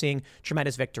 we are seeing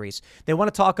tremendous victories. They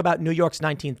want to talk about New York's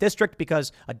 19th district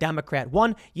because a Democrat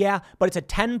won. Yeah, but it's a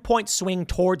 10-point swing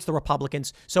towards the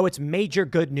Republicans, so it's major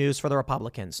good news for the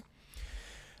Republicans.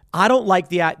 I don't like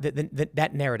that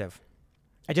narrative.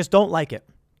 I just don't like it.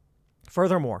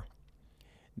 Furthermore,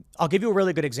 I'll give you a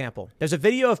really good example. There's a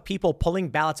video of people pulling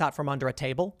ballots out from under a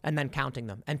table and then counting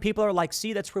them. And people are like,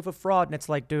 see, that's proof of fraud. And it's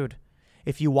like, dude,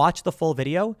 if you watch the full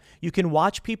video, you can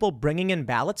watch people bringing in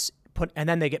ballots and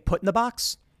then they get put in the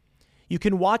box. You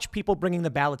can watch people bringing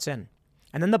the ballots in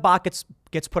and then the box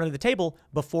gets put under the table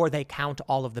before they count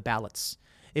all of the ballots.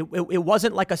 It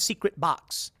wasn't like a secret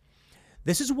box.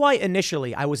 This is why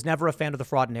initially I was never a fan of the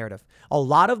fraud narrative. A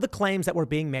lot of the claims that were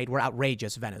being made were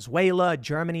outrageous. Venezuela,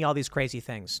 Germany, all these crazy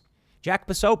things. Jack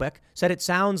Posobiec said it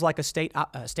sounds like a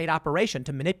state operation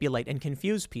to manipulate and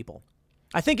confuse people.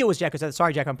 I think it was Jack who said,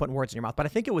 sorry, Jack, I'm putting words in your mouth, but I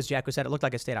think it was Jack who said it looked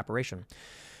like a state operation.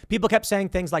 People kept saying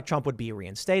things like Trump would be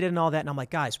reinstated and all that. And I'm like,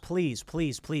 guys, please,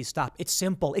 please, please stop. It's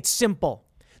simple. It's simple.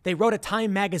 They wrote a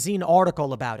Time magazine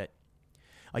article about it.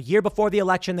 A year before the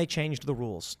election, they changed the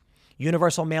rules.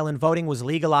 Universal mail-in voting was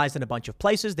legalized in a bunch of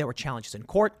places. There were challenges in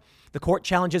court. The court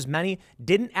challenges, many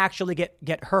didn't actually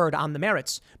get heard on the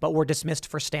merits, but were dismissed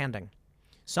for standing.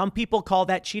 Some people call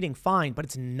that cheating, fine, but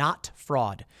it's not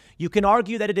fraud. You can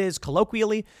argue that it is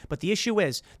colloquially, but the issue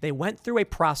is they went through a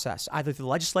process, either through the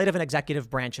legislative and executive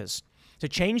branches, to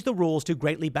change the rules to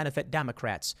greatly benefit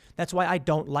Democrats. That's why I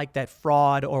don't like that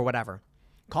fraud or whatever.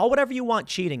 Call whatever you want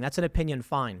cheating. That's an opinion,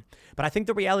 fine. But I think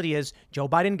the reality is Joe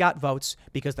Biden got votes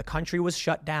because the country was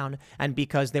shut down and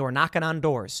because they were knocking on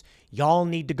doors. Y'all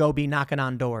need to go be knocking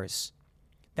on doors.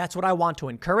 That's what I want to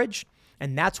encourage.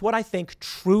 And that's what I think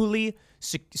truly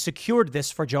secured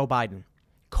this for Joe Biden.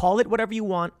 Call it whatever you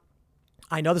want.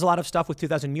 I know there's a lot of stuff with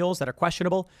 2,000 mules that are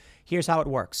questionable. Here's how it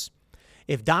works.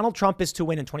 If Donald Trump is to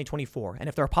win in 2024, and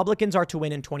if the Republicans are to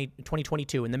win in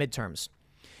 2022 in the midterms,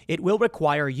 it will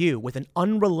require you with an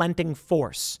unrelenting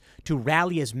force to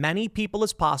rally as many people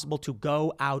as possible to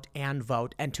go out and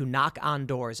vote and to knock on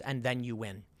doors, and then you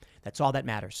win. That's all that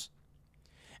matters.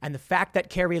 And the fact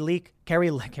that Carrie Lake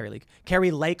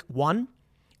won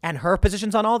and her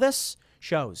positions on all this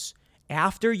shows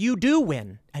after you do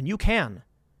win, and you can,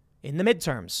 in the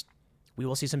midterms, we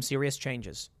will see some serious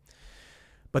changes.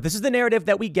 But this is the narrative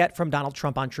that we get from Donald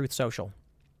Trump on Truth Social.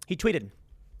 He tweeted,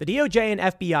 "The DOJ and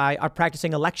FBI are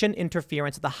practicing election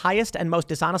interference at the highest and most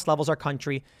dishonest levels our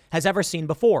country has ever seen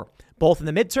before, both in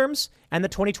the midterms and the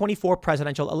 2024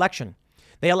 presidential election.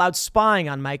 They allowed spying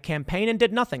on my campaign and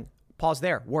did nothing." Pause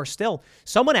there. Worse still,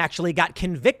 someone actually got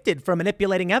convicted for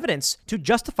manipulating evidence to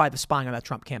justify the spying on that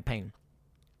Trump campaign.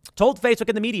 Told Facebook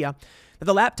and the media that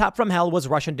the laptop from hell was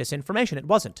Russian disinformation. It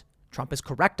wasn't. Trump is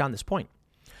correct on this point.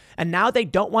 And now they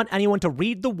don't want anyone to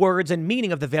read the words and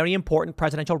meaning of the very important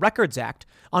Presidential Records Act,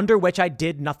 under which I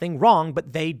did nothing wrong,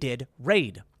 but they did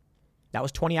raid. That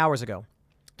was 20 hours ago.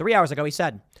 3 hours ago, he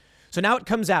said. So now it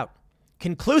comes out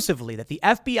conclusively that the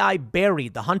FBI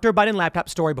buried the Hunter Biden laptop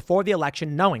story before the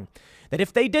election, knowing that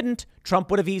if they didn't, Trump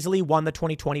would have easily won the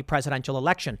 2020 presidential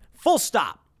election. Full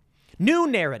stop. New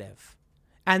narrative.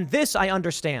 And this I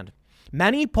understand.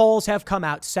 Many polls have come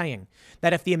out saying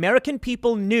that if the American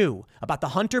people knew about the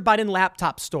Hunter Biden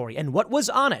laptop story and what was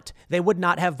on it, they would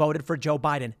not have voted for Joe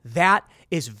Biden. That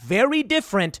is very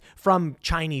different from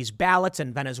Chinese ballots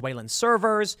and Venezuelan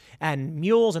servers and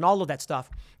mules and all of that stuff.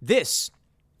 This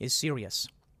is serious.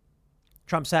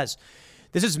 Trump says,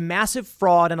 "This is massive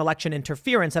fraud and election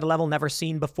interference at a level never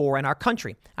seen before in our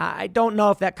country." I don't know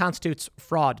if that constitutes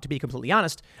fraud, to be completely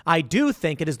honest. I do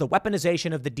think it is the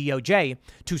weaponization of the DOJ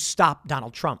to stop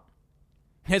Donald Trump.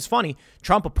 It's funny,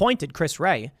 Trump appointed Chris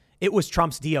Wray. It was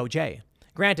Trump's DOJ.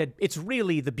 Granted, it's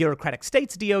really the bureaucratic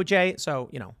state's DOJ, so,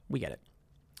 we get it.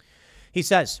 He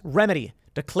says, remedy,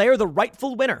 declare the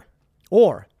rightful winner.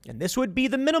 Or, and this would be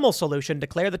the minimal solution,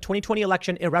 declare the 2020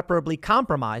 election irreparably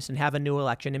compromised and have a new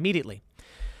election immediately.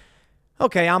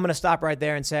 Okay, I'm going to stop right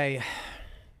there and say,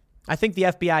 I think the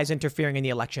FBI is interfering in the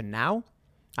election now.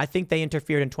 I think they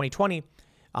interfered in 2020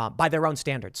 by their own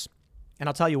standards. And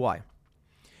I'll tell you why.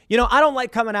 You know, I don't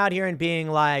like coming out here and being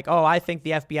like, oh, I think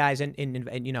the FBI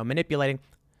is manipulating.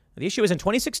 The issue is in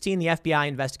 2016, the FBI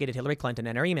investigated Hillary Clinton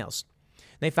and her emails.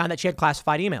 They found that she had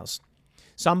classified emails.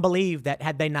 Some believe that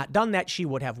had they not done that, she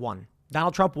would have won.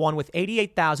 Donald Trump won with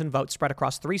 88,000 votes spread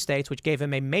across 3 states, which gave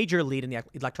him a major lead in the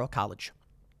Electoral College.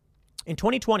 In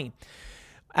 2020,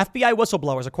 FBI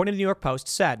whistleblowers, according to the New York Post,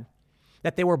 said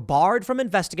that they were barred from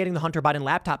investigating the Hunter Biden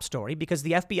laptop story because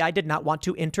the FBI did not want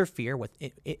to interfere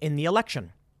in the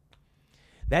election.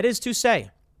 That is to say,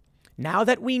 now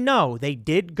that we know they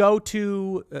did go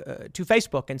to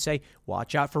Facebook and say,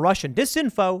 watch out for Russian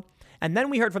disinfo, and then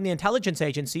we heard from the intelligence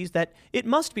agencies that it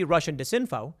must be Russian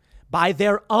disinfo, by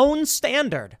their own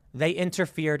standard, they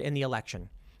interfered in the election.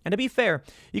 And to be fair,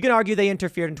 you can argue they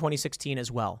interfered in 2016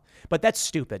 as well, but that's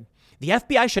stupid. The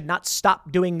FBI should not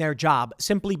stop doing their job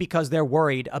simply because they're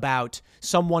worried about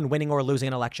someone winning or losing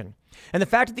an election. And the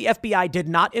fact that the FBI did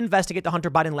not investigate the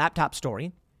Hunter Biden laptop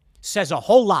story says a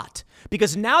whole lot,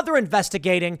 because now they're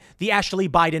investigating the Ashley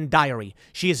Biden diary.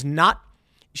 She is not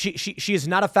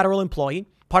a federal employee,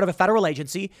 part of a federal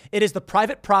agency. It is the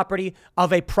private property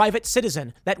of a private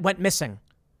citizen that went missing.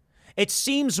 It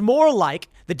seems more like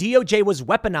the DOJ was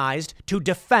weaponized to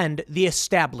defend the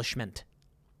establishment.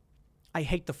 I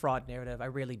hate the fraud narrative. I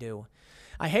really do.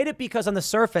 I hate it because on the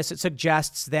surface, it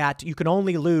suggests that you can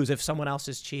only lose if someone else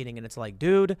is cheating. And it's like,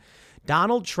 dude,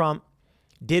 Donald Trump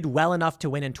did well enough to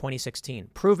win in 2016,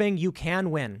 proving you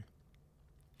can win.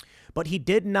 But he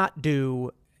did not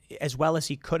do as well as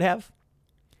he could have.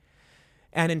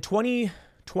 And in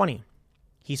 2020,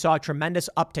 he saw a tremendous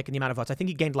uptick in the amount of votes. I think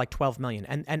he gained like 12 million.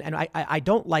 And I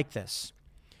don't like this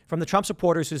from the Trump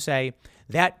supporters who say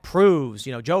that proves,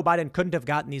 Joe Biden couldn't have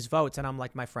gotten these votes. And I'm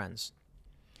like, my friends,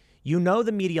 you know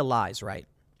the media lies, right?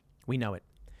 We know it.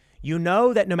 You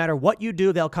know that no matter what you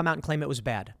do, they'll come out and claim it was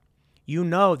bad. You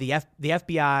know the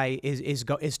FBI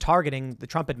is targeting the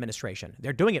Trump administration.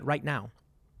 They're doing it right now.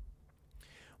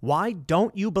 Why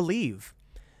don't you believe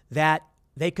that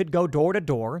they could go door to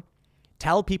door,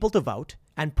 tell people to vote,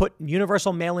 and put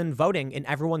universal mail-in voting in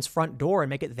everyone's front door and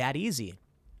make it that easy?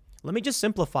 Let me just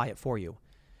simplify it for you.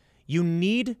 You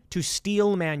need to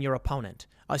steel man your opponent.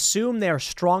 Assume they're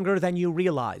stronger than you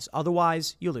realize.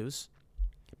 Otherwise, you lose.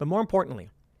 But more importantly,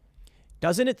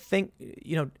 don't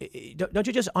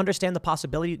you just understand the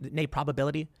possibility, nay,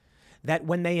 probability, that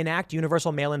when they enact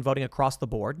universal mail-in voting across the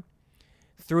board,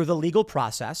 through the legal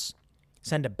process,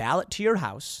 send a ballot to your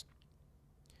house,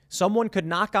 someone could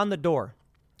knock on the door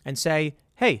and say,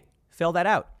 hey, fill that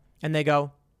out. And they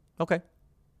go, okay.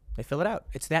 They fill it out.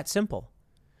 It's that simple.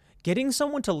 Getting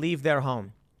someone to leave their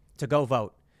home to go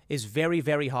vote is very,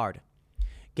 very hard.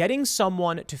 Getting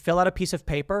someone to fill out a piece of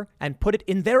paper and put it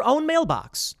in their own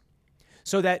mailbox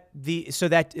so that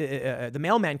the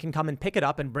mailman can come and pick it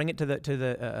up and bring it to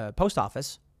the post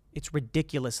office, it's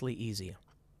ridiculously easy.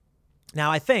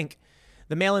 Now, I think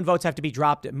the mail-in votes have to be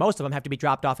dropped. Most of them have to be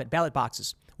dropped off at ballot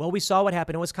boxes. Well, we saw what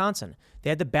happened in Wisconsin. They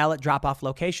had the ballot drop-off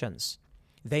locations.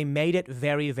 They made it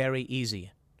very, very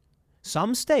easy.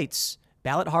 Some states,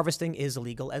 ballot harvesting is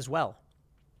illegal as well.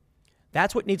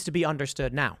 That's what needs to be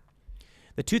understood now.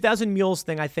 The 2,000 mules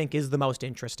thing, I think, is the most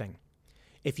interesting.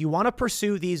 If you want to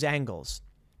pursue these angles,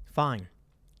 fine.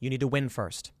 You need to win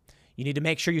first. You need to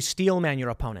make sure you steel man your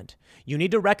opponent. You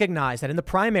need to recognize that in the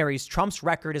primaries, Trump's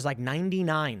record is like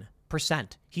 99%.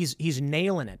 He's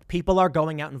nailing it. People are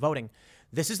going out and voting.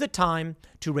 This is the time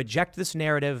to reject this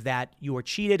narrative that you were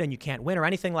cheated and you can't win or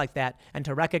anything like that, and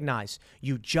to recognize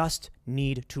you just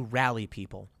need to rally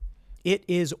people. It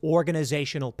is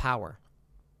organizational power.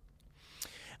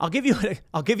 I'll give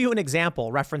you an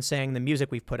example referencing the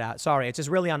music we've put out. Sorry, it's just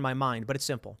really on my mind, but it's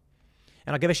simple.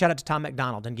 And I'll give a shout out to Tom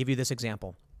McDonald and give you this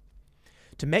example.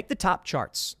 To make the top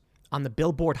charts on the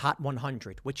Billboard Hot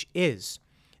 100, which is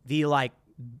the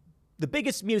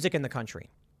biggest music in the country,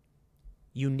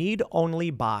 you need only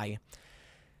buy,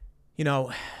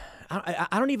 I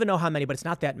don't even know how many, but it's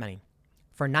not that many.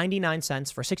 For 99 cents,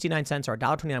 for 69 cents, or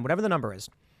 $1.29, whatever the number is,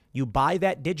 you buy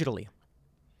that digitally.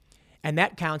 And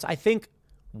that counts, I think,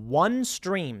 one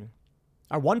stream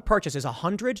or one purchase is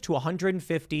 100 to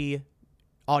 150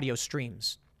 audio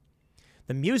streams.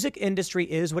 The music industry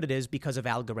is what it is because of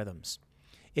algorithms.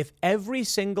 If every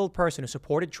single person who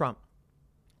supported Trump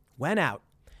went out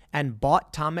and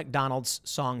bought Tom McDonald's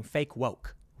song Fake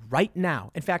Woke right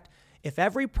now, in fact, If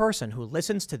every person who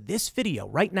listens to this video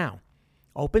right now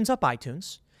opens up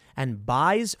iTunes and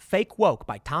buys Fake Woke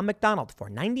by Tom MacDonald for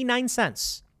 99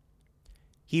 cents,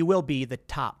 he will be the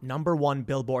top #1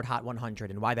 Billboard Hot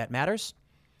 100. And why that matters?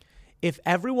 If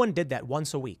everyone did that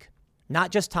once a week,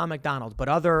 not just Tom MacDonald, but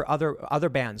other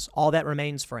bands, All That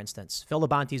Remains, for instance. Phil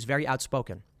Labonte is very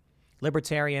outspoken,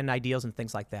 libertarian ideals and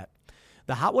things like that.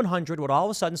 The Hot 100 would all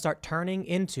of a sudden start turning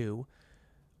into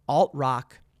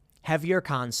alt-rock, heavier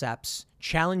concepts,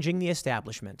 challenging the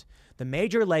establishment. The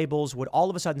major labels would all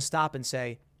of a sudden stop and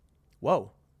say,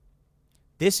 whoa,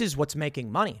 this is what's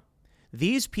making money.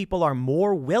 These people are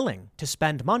more willing to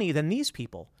spend money than these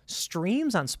people.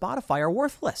 Streams on Spotify are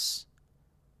worthless.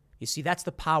 You see, that's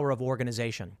the power of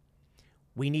organization.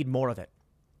 We need more of it.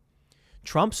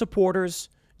 Trump supporters,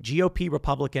 GOP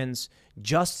Republicans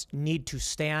just need to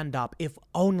stand up, if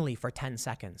only for 10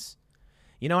 seconds.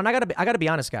 You know, and I gotta be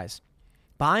honest, guys.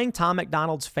 Buying Tom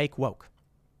MacDonald's Fake Woke,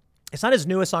 it's not his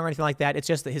newest song or anything like that. It's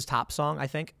just his top song, I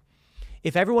think.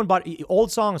 If everyone bought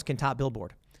old songs, can top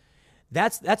Billboard.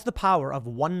 That's the power of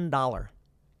 $1.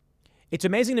 It's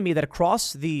amazing to me that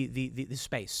across the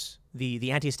space,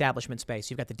 the anti-establishment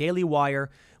space, you've got the Daily Wire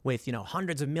with,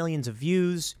 hundreds of millions of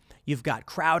views. You've got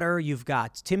Crowder, you've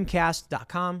got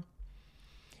Timcast.com.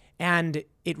 And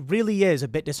it really is a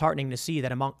bit disheartening to see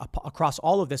that across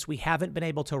all of this, we haven't been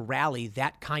able to rally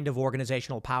that kind of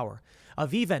organizational power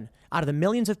of even out of the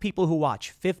millions of people who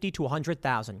watch, 50 to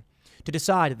 100,000, to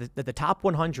decide that the top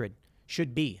 100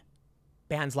 should be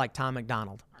bands like Tom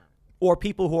MacDonald or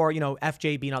people who are,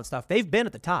 FJB and all that stuff. They've been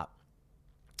at the top.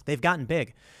 They've gotten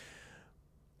big.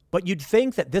 But you'd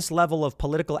think that this level of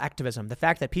political activism, the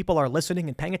fact that people are listening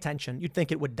and paying attention, you'd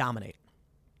think it would dominate.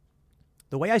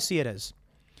 The way I see it is,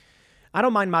 I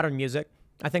don't mind modern music.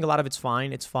 I think a lot of it's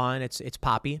fine. It's fun. It's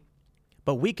poppy.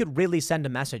 But we could really send a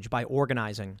message by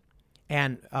organizing.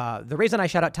 And the reason I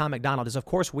shout out Tom MacDonald is, of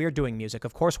course, we're doing music.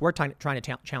 Of course, we're trying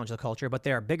to challenge the culture. But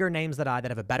there are bigger names than I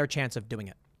that have a better chance of doing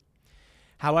it.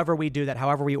 However we do that,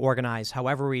 however we organize,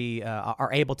 however we are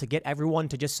able to get everyone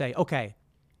to just say, okay,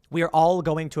 we are all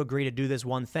going to agree to do this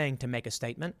one thing to make a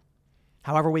statement.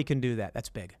 However we can do that, that's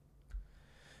big.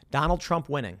 Donald Trump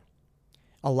winning.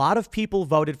 A lot of people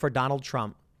voted for Donald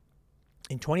Trump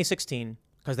in 2016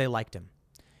 because they liked him.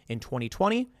 In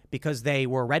 2020, because they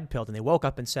were red-pilled and they woke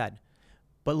up and said,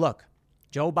 but look,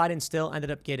 Joe Biden still ended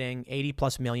up getting 80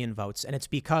 plus million votes, and it's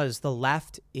because the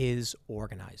left is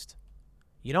organized.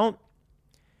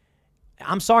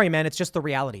 I'm sorry, man, it's just the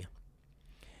reality.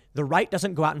 The right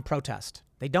doesn't go out and protest.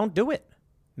 They don't do it.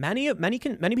 Many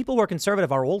people who are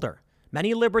conservative are older.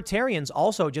 Many libertarians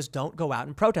also just don't go out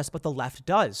and protest, but the left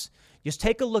does. Just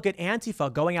take a look at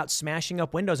Antifa going out, smashing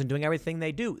up windows and doing everything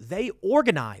they do. They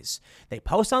organize. They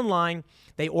post online.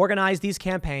 They organize these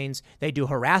campaigns. They do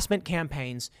harassment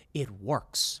campaigns. It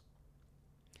works.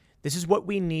 This is what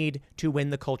we need to win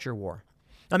the culture war.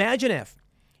 Imagine if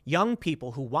young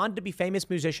people who wanted to be famous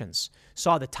musicians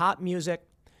saw the top music,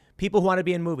 people who wanted to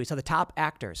be in movies, saw the top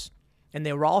actors, and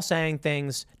they were all saying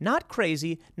things, not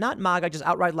crazy, not MAGA, just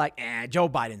outright like, Joe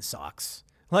Biden sucks.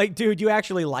 Like, dude, you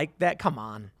actually like that? Come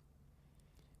on.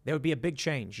 There would be a big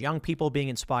change. Young people being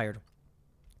inspired.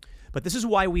 But this is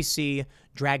why we see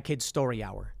Drag Kids Story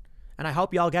Hour. And I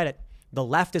hope y'all get it. The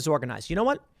left is organized. You know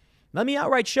what? Let me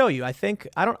outright show you. I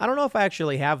don't know if I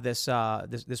actually have this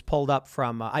this pulled up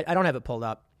from, I don't have it pulled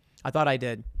up. I thought I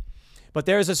did. But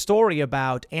there's a story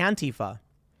about Antifa.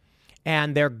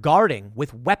 And they're guarding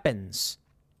with weapons,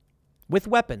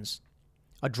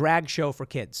 a drag show for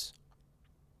kids.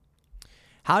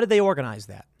 How did they organize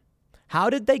that? How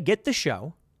did they get the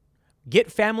show,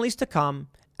 get families to come,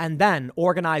 and then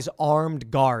organize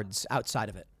armed guards outside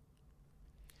of it?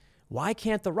 Why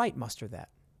can't the right muster that?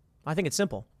 I think it's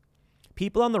simple.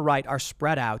 People on the right are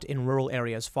spread out in rural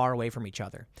areas far away from each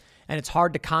other, and it's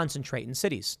hard to concentrate in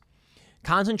cities.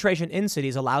 Concentration in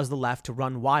cities allows the left to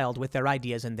run wild with their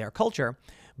ideas and their culture,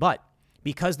 but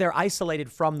because they're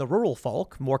isolated from the rural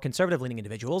folk, more conservative-leaning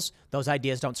individuals, those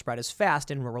ideas don't spread as fast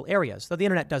in rural areas. Though the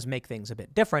internet does make things a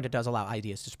bit different, it does allow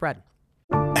ideas to spread.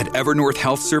 At Evernorth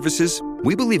Health Services,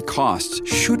 we believe costs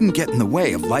shouldn't get in the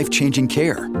way of life-changing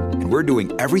care, and we're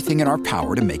doing everything in our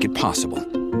power to make it possible.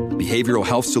 Behavioral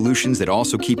health solutions that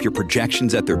also keep your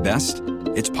projections at their best?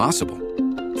 It's possible.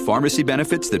 Pharmacy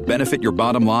benefits that benefit your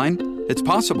bottom line? It's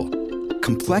possible.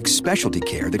 Complex specialty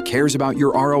care that cares about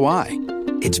your ROI?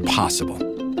 It's possible.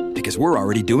 Because we're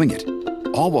already doing it.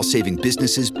 All while saving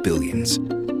businesses billions.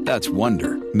 That's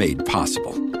Wonder made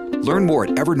possible. Learn more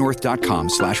at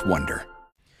evernorth.com/wonder.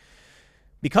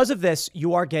 Because of this,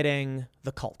 you are getting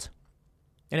the cult.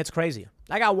 And it's crazy.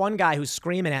 I got one guy who's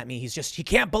screaming at me. He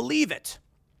can't believe it.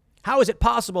 How is it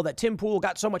possible that Tim Pool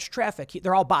got so much traffic?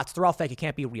 They're all bots. They're all fake. It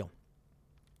can't be real.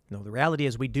 No, the reality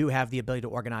is we do have the ability to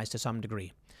organize to some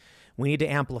degree. We need to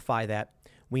amplify that.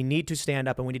 We need to stand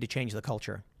up and we need to change the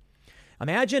culture.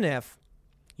 Imagine if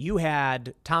you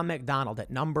had Tom McDonald at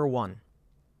number one.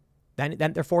 Then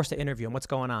they're forced to interview him. What's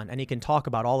going on? And he can talk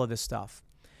about all of this stuff.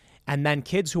 And then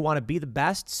kids who want to be the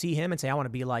best see him and say, I want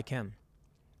to be like him.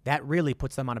 That really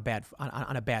puts them on a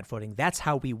bad footing. That's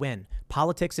how we win.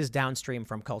 Politics is downstream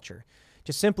from culture.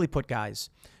 Just simply put,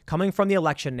 guys, coming from the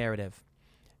election narrative,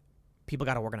 people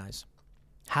got to organize.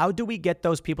 How do we get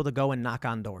those people to go and knock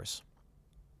on doors?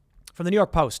 From the New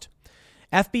York Post,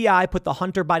 FBI put the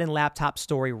Hunter Biden laptop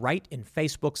story right in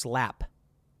Facebook's lap.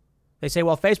 They say,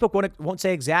 well, Facebook won't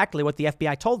say exactly what the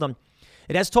FBI told them.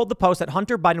 It has told the Post that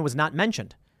Hunter Biden was not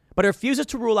mentioned, but it refuses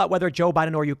to rule out whether Joe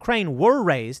Biden or Ukraine were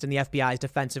raised in the FBI's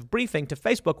defensive briefing to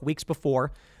Facebook weeks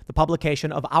before the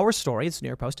publication of our story, it's New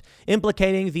York Post,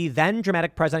 implicating the then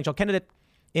dramatic presidential candidate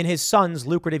in his son's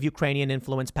lucrative Ukrainian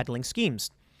influence peddling schemes.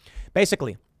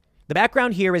 Basically, the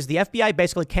background here is the FBI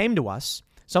basically came to us,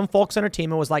 some folks on our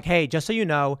team, and was like, hey, just so you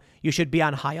know, you should be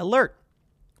on high alert.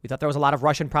 We thought there was a lot of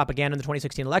Russian propaganda in the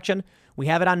 2016 election. We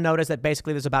have it on notice that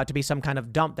basically there's about to be some kind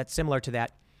of dump that's similar to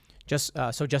that. Just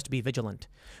to be vigilant.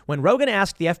 When Rogan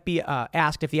asked if the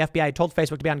FBI had told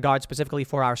Facebook to be on guard specifically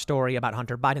for our story about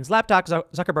Hunter Biden's laptop,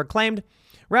 Zuckerberg claimed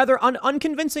rather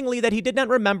unconvincingly that he did not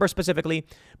remember specifically,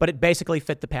 but it basically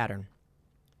fit the pattern.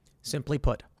 Simply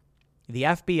put, the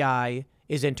FBI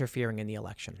is interfering in the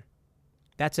election.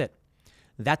 That's it.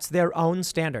 That's their own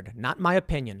standard, not my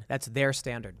opinion. That's their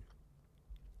standard.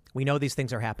 We know these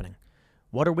things are happening.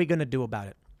 What are we going to do about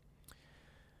it?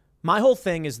 My whole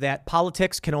thing is that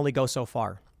politics can only go so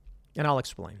far, and I'll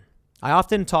explain. I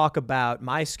often talk about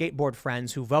my skateboard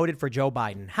friends who voted for Joe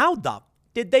Biden. How the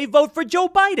did they vote for Joe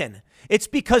Biden? It's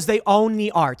because they own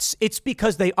the arts. It's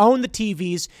because they own the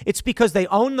TVs. It's because they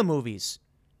own the movies.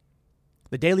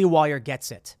 The Daily Wire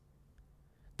gets it.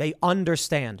 They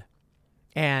understand.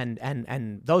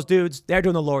 And those dudes, they're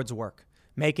doing the Lord's work,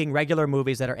 making regular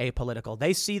movies that are apolitical.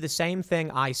 They see the same thing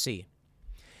I see.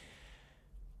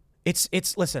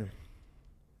 Listen,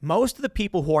 most of the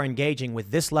people who are engaging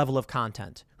with this level of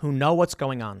content, who know what's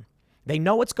going on, they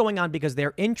know what's going on because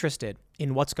they're interested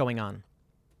in what's going on.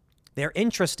 They're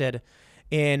interested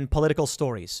in political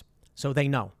stories, so they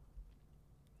know.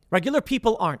 Regular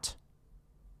people aren't.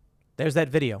 There's that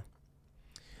video.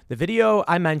 The video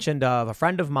I mentioned of a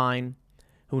friend of mine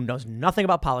who knows nothing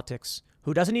about politics,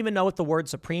 who doesn't even know what the words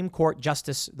Supreme Court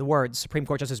Justice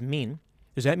mean.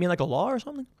 Does that mean like a law or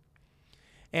something?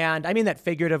 And I mean that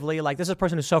figuratively, like this is a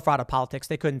person who's so far out of politics,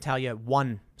 they couldn't tell you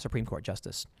one Supreme Court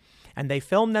justice. And they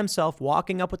filmed themselves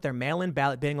walking up with their mail-in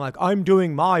ballot being like, I'm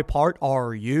doing my part,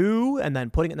 are you? And then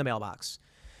putting it in the mailbox.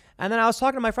 And then I was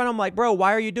talking to my friend, I'm like, bro,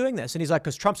 why are you doing this? And he's like,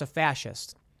 because Trump's a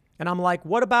fascist. And I'm like,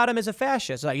 what about him as a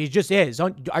fascist? Like, he just is.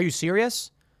 Are you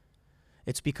serious?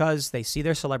 It's because they see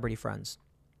their celebrity friends.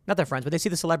 Not their friends, but they see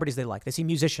the celebrities they like. They see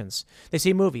musicians. They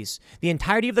see movies. The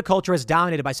entirety of the culture is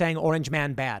dominated by saying Orange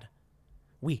Man bad.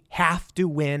 We have to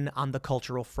win on the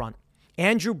cultural front.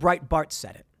 Andrew Breitbart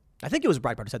said it. I think it was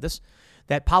Breitbart who said this,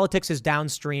 that politics is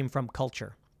downstream from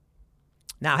culture.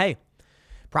 Now, hey,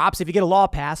 props if you get a law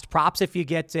passed, props if you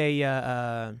get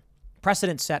a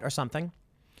precedent set or something,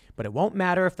 but it won't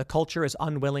matter if the culture is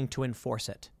unwilling to enforce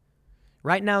it.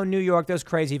 Right now in New York, there's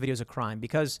crazy videos of crime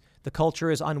because the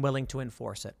culture is unwilling to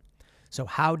enforce it. So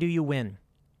how do you win?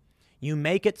 You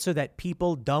make it so that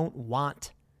people don't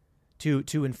want to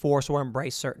enforce or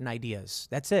embrace certain ideas.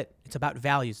 That's it. It's about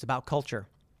values. It's about culture.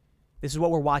 This is what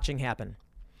we're watching happen.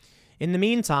 In the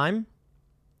meantime,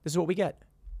 this is what we get.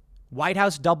 White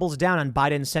House doubles down on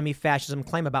Biden's semi-fascism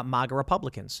claim about MAGA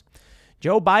Republicans.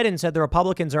 Joe Biden said the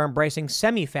Republicans are embracing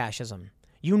semi-fascism.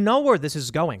 You know where this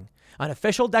is going. An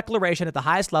official declaration at the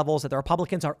highest levels that the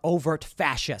Republicans are overt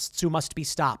fascists who must be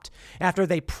stopped after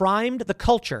they primed the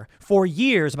culture for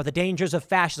years about the dangers of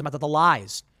fascism, about the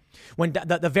lies. When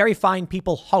the very fine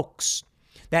people hoax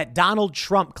that Donald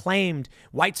Trump claimed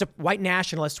white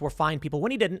nationalists were fine people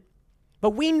when he didn't.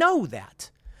 But we know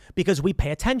that because we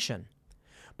pay attention.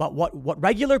 But what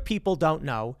regular people don't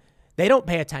know, they don't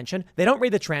pay attention, they don't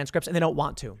read the transcripts, and they don't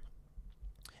want to.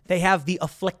 They have the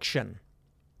affliction,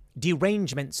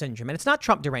 derangement syndrome. And it's not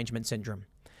Trump derangement syndrome.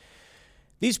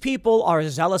 These people are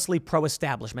zealously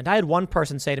pro-establishment. I had one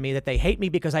person say to me that they hate me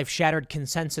because I've shattered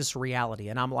consensus reality.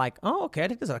 And I'm like, oh, okay, I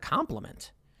think this is a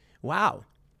compliment. Wow.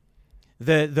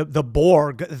 The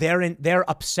Borg, they're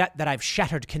upset that I've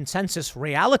shattered consensus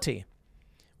reality.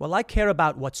 Well, I care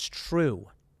about what's true.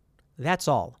 That's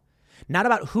all. Not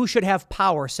about who should have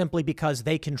power simply because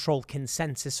they control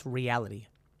consensus reality.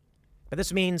 But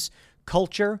this means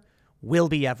culture will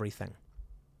be everything.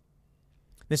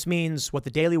 This means what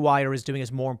the Daily Wire is doing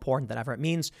is more important than ever. It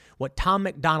means what Tom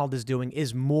MacDonald is doing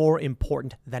is more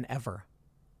important than ever.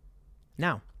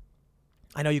 Now,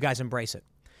 I know you guys embrace it.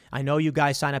 I know you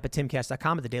guys sign up at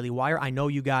timcast.com at the Daily Wire. I know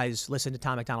you guys listen to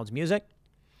Tom MacDonald's music.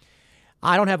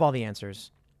 I don't have all the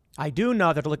answers. I do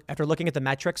know that after looking at the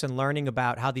metrics and learning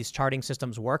about how these charting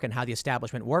systems work and how the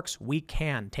establishment works, we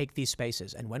can take these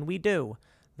spaces. And when we do,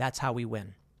 that's how we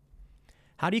win.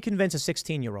 How do you convince a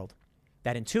 16-year-old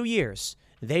that in 2 years,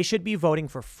 they should be voting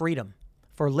for freedom,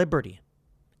 for liberty,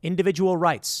 individual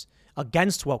rights,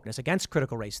 against wokeness, against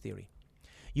critical race theory?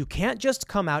 You can't just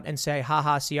come out and say,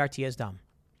 haha, CRT is dumb.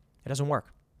 It doesn't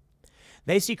work.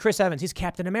 They see Chris Evans. He's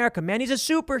Captain America, man. He's a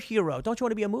superhero. Don't you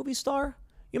want to be a movie star?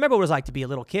 You remember what it was like to be a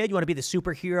little kid? You want to be the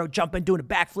superhero, jumping, doing a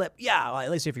backflip? Yeah, well,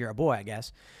 at least if you're a boy, I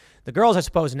guess. The girls, I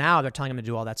suppose, now they're telling them to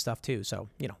do all that stuff too. So,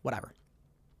 whatever.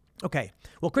 Okay.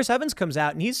 Well, Chris Evans comes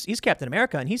out and he's Captain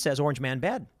America and he says Orange Man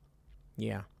bad.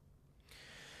 Yeah.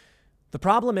 The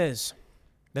problem is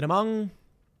that among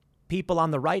people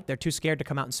on the right, they're too scared to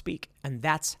come out and speak. And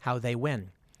that's how they win.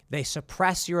 They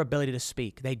suppress your ability to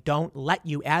speak. They don't let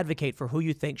you advocate for who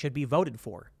you think should be voted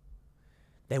for.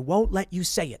 They won't let you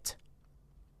say it.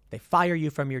 They fire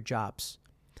you from your jobs.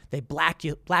 They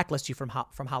blacklist you from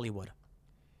Hollywood.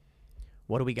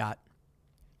 What do we got?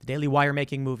 The Daily Wire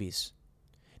making movies.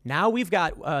 Now we've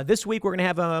got, this week we're going to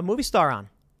have a movie star on.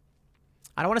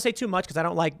 I don't want to say too much because I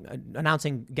don't like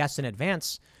announcing guests in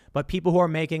advance, but people who are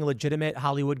making legitimate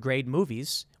Hollywood-grade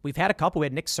movies. We've had a couple. We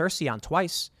had Nick Searcy on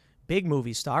twice. Big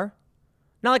movie star.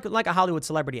 Not like a Hollywood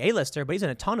celebrity A-lister, but he's in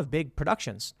a ton of big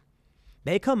productions.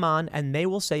 They come on and they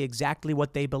will say exactly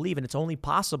what they believe, and it's only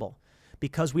possible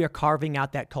because we are carving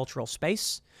out that cultural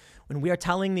space. When we are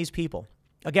telling these people,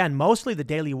 again, mostly the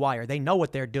Daily Wire, they know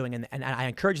what they're doing, and I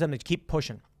encourage them to keep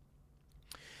pushing.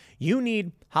 You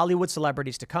need Hollywood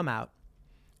celebrities to come out,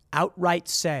 outright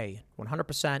say,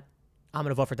 100%, I'm going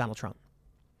to vote for Donald Trump.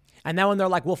 And then when they're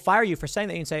like, we'll fire you for saying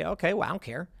that, you can say, okay, well, I don't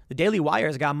care. The Daily Wire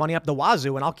has got money up the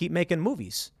wazoo, and I'll keep making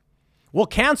movies. We'll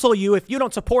cancel you if you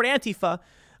don't support Antifa.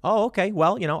 Oh, okay.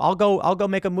 Well, I'll go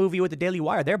make a movie with the Daily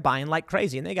Wire. They're buying like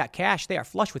crazy, and they got cash. They are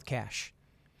flush with cash,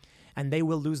 and they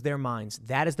will lose their minds.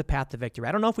 That is the path to victory.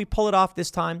 I don't know if we pull it off this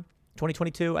time,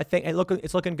 2022. I think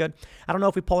it's looking good. I don't know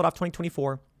if we pull it off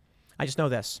 2024. I just know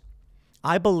this.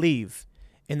 I believe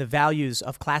in the values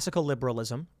of classical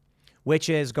liberalism, which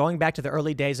is going back to the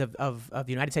early days of the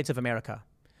United States of America.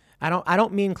 I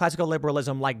don't mean classical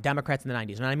liberalism like Democrats in the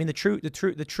 90s. I mean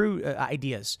the true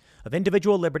ideas of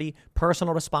individual liberty,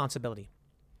 personal responsibility.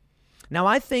 Now,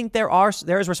 I think there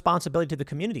is responsibility to the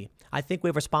community. I think we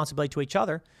have responsibility to each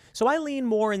other. So I lean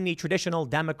more in the traditional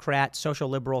Democrat, social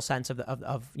liberal sense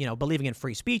of believing in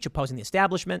free speech, opposing the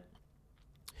establishment.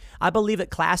 I believe that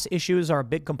class issues are a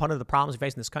big component of the problems we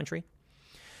face in this country.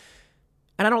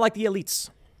 And I don't like the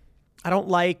elites. I don't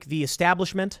like the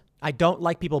establishment. I don't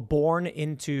like people born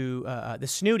into the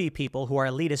snooty people who are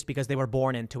elitist because they were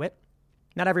born into it.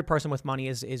 Not every person with money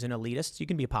is an elitist. You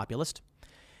can be a populist.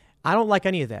 I don't like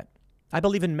any of that. I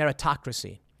believe in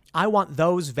meritocracy. I want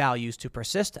those values to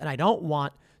persist, and I don't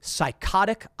want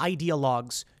psychotic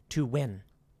ideologues to win.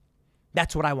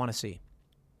 That's what I want to see.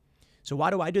 So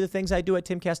why do I do the things I do at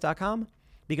timcast.com?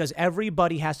 Because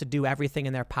everybody has to do everything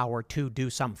in their power to do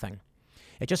something.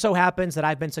 It just so happens that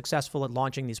I've been successful at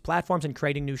launching these platforms and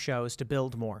creating new shows to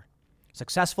build more.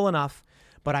 Successful enough,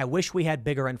 but I wish we had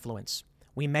bigger influence.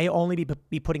 We may only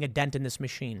be putting a dent in this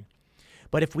machine.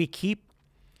 But if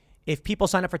people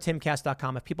sign up for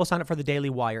timcast.com, if people sign up for the Daily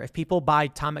Wire, if people buy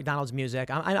Tom MacDonald's music,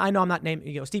 I know I'm not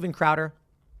naming, Steven Crowder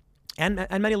and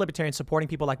many libertarians supporting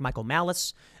people like Michael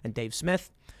Malice and Dave Smith,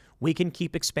 we can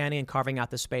keep expanding and carving out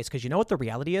this space. Because you know what the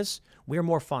reality is? We're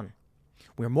more fun.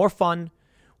 We're more fun.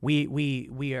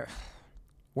 We're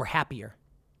happier.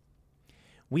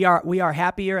 We are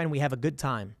happier and we have a good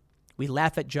time. We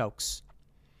laugh at jokes.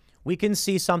 We can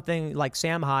see something like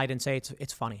Sam Hyde and say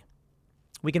it's funny.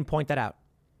 We can point that out.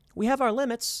 We have our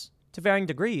limits to varying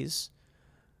degrees,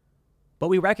 but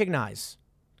we recognize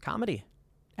comedy,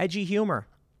 edgy humor,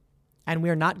 and we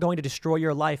are not going to destroy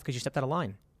your life because you stepped out of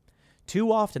line.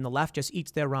 Too often, the left just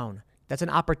eats their own. That's an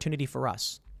opportunity for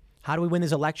us. How do we win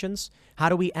these elections? How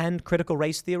do we end critical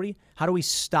race theory? How do we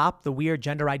stop the weird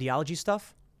gender ideology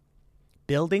stuff?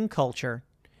 Building culture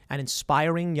and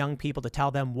inspiring young people to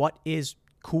tell them what is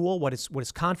cool, what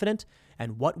is confident,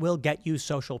 and what will get you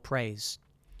social praise.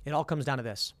 It all comes down to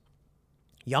this.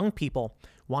 Young people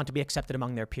want to be accepted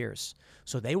among their peers,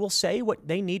 so they will say what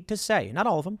they need to say, not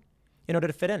all of them, in order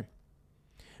to fit in.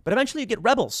 But eventually you get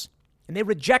rebels, and they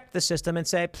reject the system and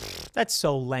say, that's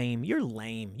so lame. You're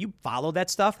lame. You follow that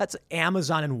stuff? That's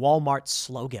Amazon and Walmart's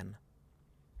slogan.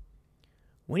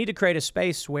 We need to create a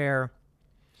space where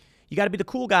you got to be the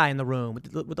cool guy in the room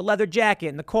with the leather jacket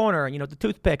in the corner, and, the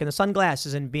toothpick and the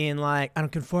sunglasses, and being like, I don't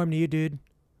conform to you, dude.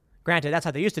 Granted, that's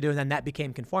how they used to do, and then that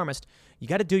became conformist. You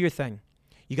got to do your thing.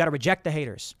 You got to reject the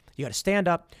haters. You got to stand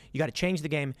up. You got to change the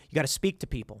game. You got to speak to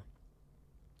people.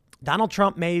 Donald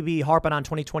Trump may be harping on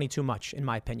 2020 too much, in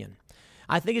my opinion.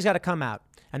 I think he's got to come out.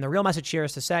 And the real message here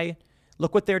is to say,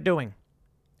 look what they're doing.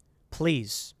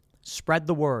 Please spread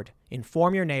the word,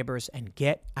 inform your neighbors, and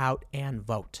get out and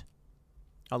vote.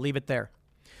 I'll leave it there.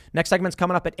 Next segment's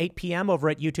coming up at 8 p.m. over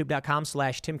at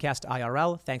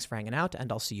youtube.com/TimCastIRL. Thanks for hanging out,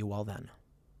 and I'll see you all then.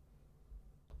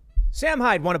 Sam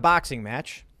Hyde won a boxing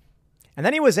match, and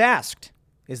then he was asked,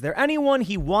 is there anyone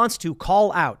he wants to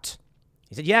call out?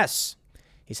 He said yes.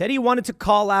 He said he wanted to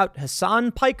call out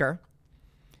Hasan Piker,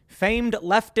 famed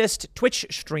leftist Twitch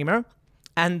streamer,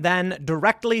 and then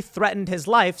directly threatened his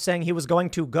life, saying he was going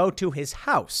to go to his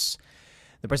house.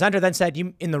 The presenter then said,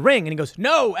 you in the ring? And he goes,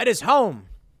 no, at his home.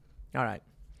 All right.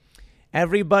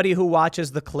 Everybody who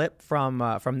watches the clip from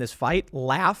this fight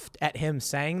laughed at him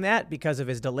saying that because of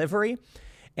his delivery.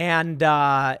 And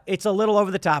it's a little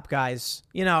over the top, guys.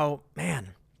 Man,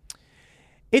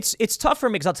 it's tough for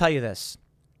me because I'll tell you this.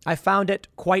 I found it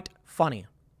quite funny.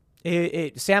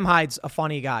 Sam Hyde's a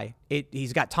funny guy.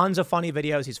 He's got tons of funny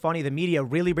videos. He's funny. The media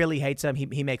really, really hates him.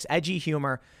 He makes edgy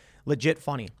humor, legit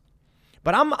funny.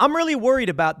 But I'm really worried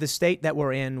about the state that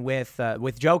we're in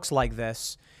with jokes like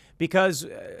this, because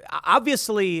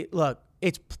obviously, look,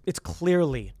 it's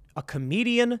clearly a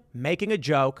comedian making a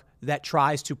joke that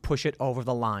tries to push it over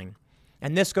the line,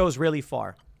 and this goes really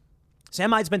far.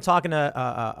 Sam Hyde's been talking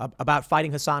about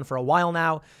fighting Hasan for a while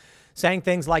now, saying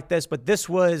things like this, but this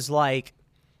was like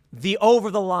the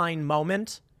over-the-line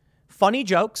moment. Funny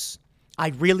jokes. I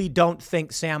really don't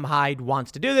think Sam Hyde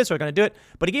wants to do this or going to do it,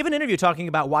 but he gave an interview talking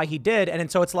about why he did,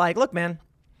 and so it's like, look, man,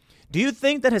 do you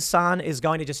think that Hasan is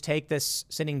going to just take this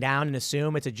sitting down and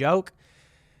assume it's a joke?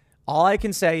 All I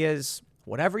can say is,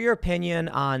 whatever your opinion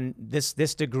on this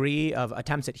degree of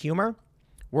attempts at humor,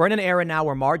 we're in an era now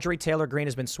where Marjorie Taylor Greene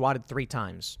has been swatted 3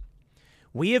 times.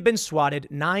 We have been swatted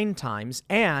 9 times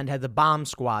and had the bomb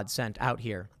squad sent out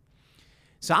here.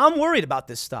 So I'm worried about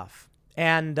this stuff.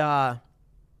 And I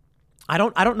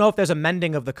don't know if there's a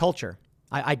mending of the culture.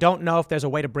 I don't know if there's a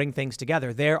way to bring things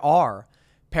together. There are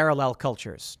parallel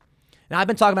cultures. Now, I've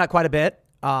been talking about it quite a bit,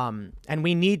 and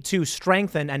we need to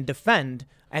strengthen and defend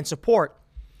and support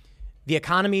the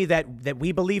economy that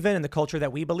we believe in and the culture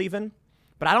that we believe in.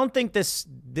 But I don't think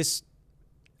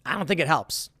I don't think it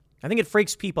helps. I think it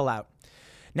freaks people out.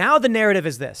 Now the narrative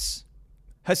is this.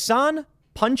 Hasan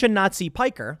Punch-a-Nazi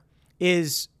Piker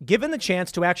is given the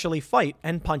chance to actually fight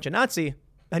and punch a Nazi,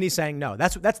 and he's saying no.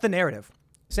 That's the narrative.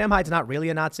 Sam Hyde's not really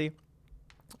a Nazi.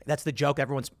 That's the joke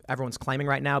everyone's claiming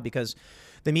right now because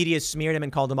the media has smeared him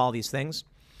and called him all these things.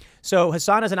 So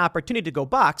Hasan has an opportunity to go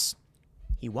box.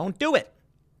 He won't do it.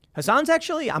 Hasan's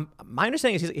actually, my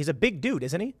understanding is he's a big dude,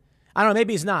 isn't he? I don't know.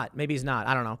 Maybe he's not.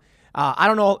 I don't know.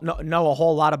 I don't know a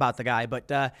whole lot about the guy,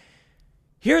 but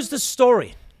here's the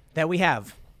story that we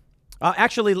have.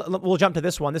 Actually, we'll jump to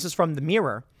this one. This is from The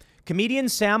Mirror. Comedian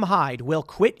Sam Hyde will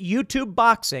quit YouTube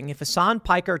boxing if Hasan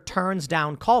Piker turns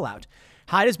down call-out.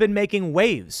 Hyde has been making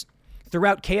waves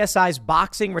throughout KSI's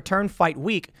boxing return fight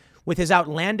week with his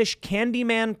outlandish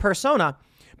Candyman persona,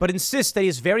 but insists that he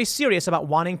is very serious about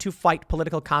wanting to fight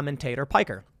political commentator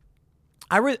Piker.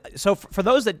 So for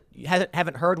those that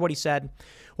haven't heard what he said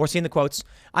or seen the quotes,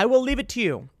 I will leave it to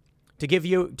you to give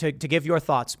your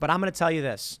thoughts. But I'm going to tell you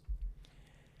this.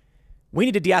 We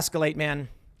need to de-escalate, man.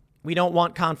 We don't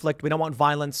want conflict. We don't want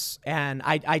violence. And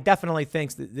I definitely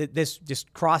think that this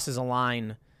just crosses a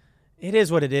line. It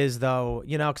is what it is, though,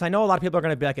 because I know a lot of people are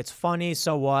going to be like, it's funny,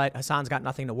 so what? Hasan's got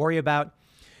nothing to worry about.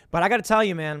 But I got to tell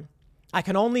you, man, I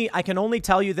can only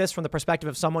tell you this from the perspective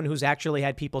of someone who's actually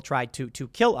had people try to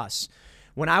kill us.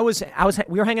 When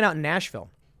we were hanging out in Nashville,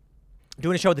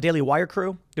 doing a show with the Daily Wire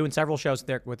crew, doing several shows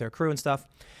with their crew and stuff.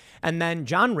 And then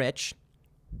John Rich,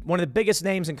 one of the biggest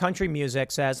names in country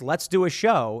music, says, let's do a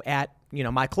show at,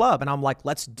 my club. And I'm like,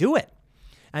 let's do it.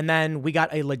 And then we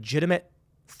got a legitimate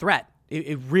threat,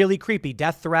 a really creepy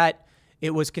death threat.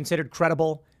 It was considered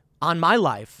credible on my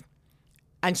life.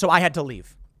 And so I had to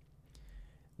leave.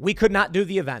 We could not do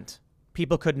the event.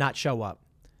 People could not show up.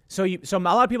 So a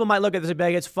lot of people might look at this and be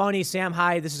like, it's funny, Sam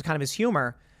Hyde, this is kind of his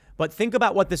humor. But think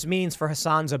about what this means for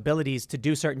Hasan's abilities to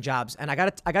do certain jobs. And I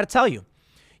gotta tell you,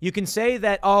 you can say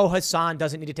that, oh, Hasan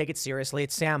doesn't need to take it seriously.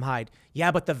 It's Sam Hyde.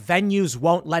 Yeah, but the venues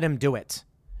won't let him do it.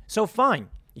 So fine.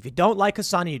 If you don't like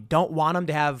Hasan and you don't want him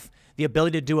to have the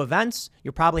ability to do events,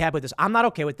 you're probably happy with this. I'm not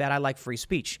okay with that. I like free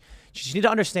speech. You need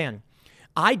to understand,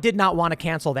 I did not want to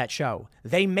cancel that show.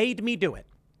 They made me do it.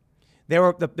 There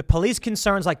were the police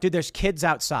concerns like, dude, there's kids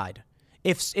outside.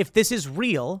 If this is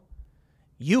real,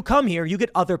 you come here, you get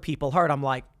other people hurt. I'm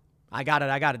like, I got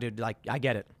it, dude. Like, I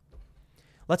get it.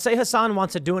 Let's say Hasan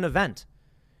wants to do an event.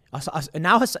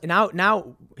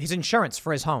 Now his insurance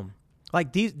for his home.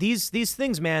 Like these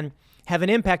things, man, have an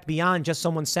impact beyond just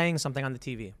someone saying something on the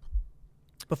TV.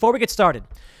 Before we get started,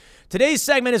 today's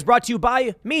segment is brought to you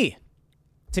by me,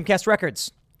 Timcast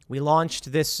Records. We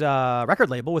launched this record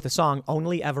label with the song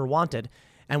Only Ever Wanted,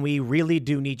 and we really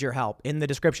do need your help. In the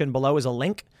description below is a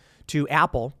link to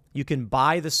Apple. You can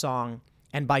buy the song,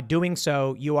 and by doing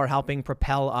so, you are helping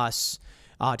propel us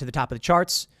to the top of the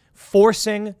charts,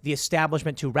 forcing the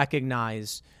establishment to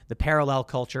recognize the parallel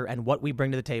culture and what we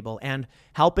bring to the table, and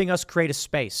helping us create a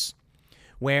space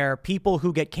where people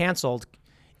who get canceled,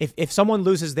 if someone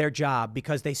loses their job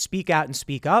because they speak out and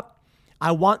speak up,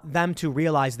 I want them to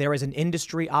realize there is an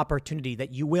industry opportunity,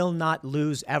 that you will not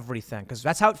lose everything, because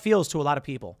that's how it feels to a lot of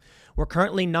people. We're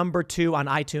currently number 2 on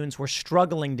iTunes. We're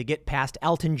struggling to get past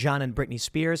Elton John and Britney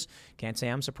Spears. Can't say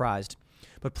I'm surprised.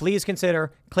 But please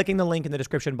consider clicking the link in the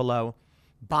description below,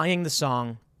 buying the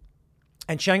song,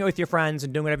 and sharing it with your friends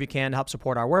and doing whatever you can to help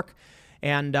support our work.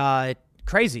 And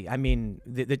crazy. I mean,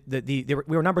 we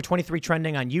were number 23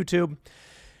 trending on YouTube,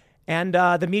 and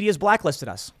the media's blacklisted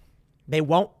us. They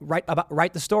won't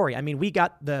write the story. I mean, we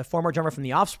got the former drummer from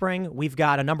The Offspring. We've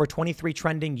got a number 23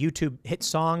 trending YouTube hit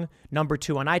song, number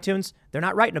 2 on iTunes. They're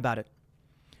not writing about it.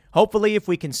 Hopefully, if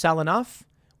we can sell enough,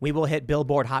 we will hit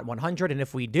Billboard Hot 100. And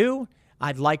if we do,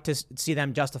 I'd like to see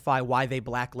them justify why they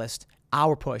blacklist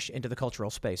our push into the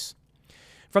cultural space.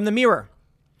 From the Mirror,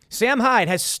 Sam Hyde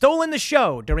has stolen the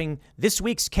show during this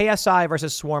week's KSI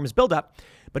versus Swarm's buildup,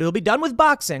 but it'll be done with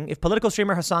boxing if political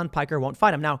streamer Hasan Piker won't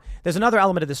fight him. Now, there's another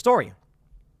element of the story.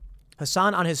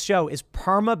 Hasan on his show is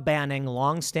perma-banning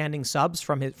long-standing subs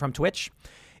from Twitch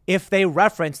if they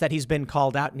reference that he's been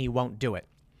called out, and he won't do it.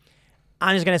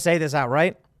 I'm just going to say this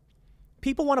outright.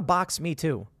 People want to box me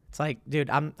too. It's like, dude,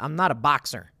 I'm not a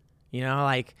boxer. You know,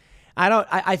 like,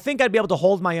 I think I'd be able to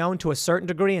hold my own to a certain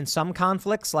degree in some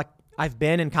conflicts. Like, I've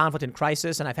been in conflict and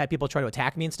crisis, and I've had people try to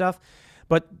attack me and stuff.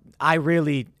 But I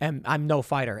really I'm no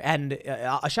fighter. And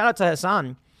a shout out to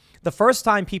Hasan. The first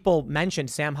time people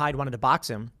mentioned Sam Hyde wanted to box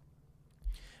him,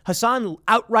 Hasan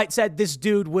outright said, this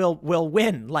dude will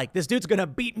win. Like, this dude's going to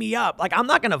beat me up. Like, I'm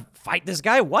not going to fight this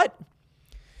guy. What?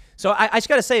 So I just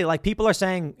got to say, like, people are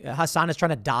saying Hasan is trying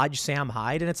to dodge Sam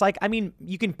Hyde. And it's like, I mean,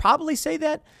 you can probably say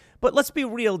that, but let's be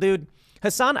real, dude.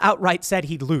 Hasan outright said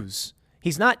he'd lose.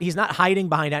 He's not hiding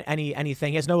behind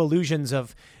anything. He has no illusions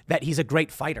of that he's a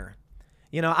great fighter.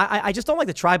 You know, I just don't like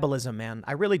the tribalism, man.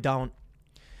 I really don't.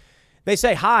 They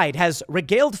say Hyde has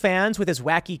regaled fans with his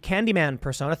wacky Candyman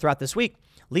persona throughout this week,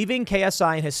 leaving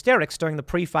KSI in hysterics during the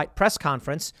pre-fight press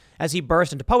conference as he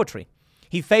burst into poetry.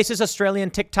 He faces Australian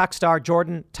TikTok star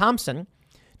Jordan Thompson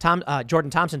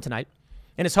tonight,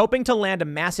 and is hoping to land a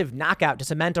massive knockout to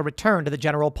cement a return to the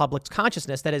general public's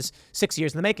consciousness that is 6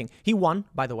 years in the making. He won,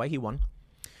 by the way, he won.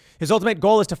 His ultimate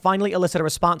goal is to finally elicit a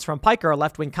response from Piker, a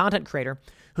left-wing content creator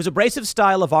whose abrasive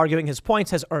style of arguing his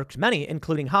points has irked many,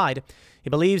 including Hyde. He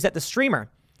believes that the streamer,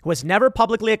 who has never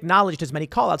publicly acknowledged his many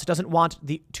callouts, doesn't want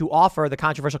to offer the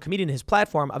controversial comedian his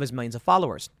platform of his millions of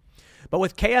followers. But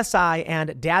with KSI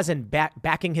and Dazn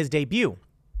backing his debut,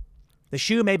 the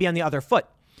shoe may be on the other foot,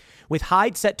 with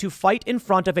Hyde set to fight in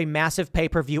front of a massive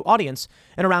pay-per-view audience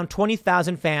and around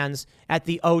 20,000 fans at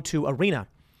the O2 Arena.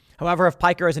 However, if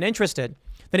Piker isn't interested,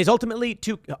 then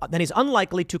he's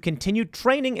unlikely to continue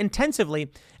training intensively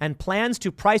and plans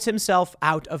to price himself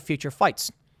out of future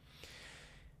fights.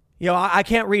 You know, I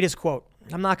can't read his quote.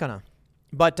 I'm not gonna.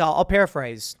 But I'll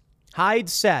paraphrase. Hyde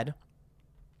said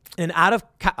in an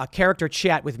out-of-character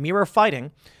chat with Mirror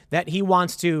Fighting that he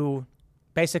wants to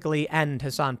basically end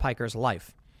Hasan Piker's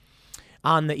life.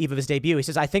 On the eve of his debut, he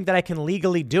says, I think that I can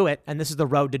legally do it, and this is the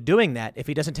road to doing that. If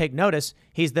he doesn't take notice,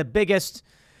 he's the biggest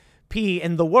P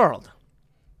in the world.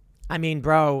 I mean,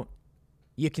 bro,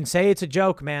 you can say it's a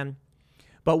joke, man.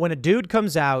 But when a dude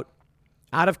comes out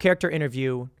of character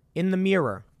interview in the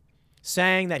Mirror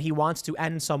saying that he wants to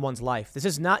end someone's life, this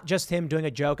is not just him doing a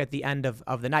joke at the end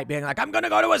of the night being like, I'm going to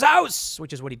go to his house,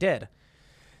 which is what he did.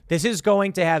 This is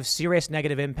going to have serious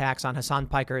negative impacts on Hasan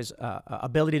Piker's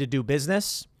ability to do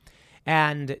business.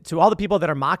 And to all the people that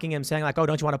are mocking him saying like, oh,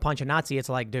 don't you want to punch a Nazi? It's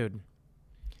like, dude,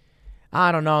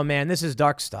 I don't know, man. This is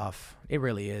dark stuff. It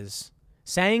really is.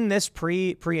 Saying this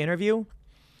pre-interview,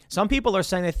 some people are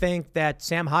saying they think that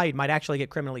Sam Hyde might actually get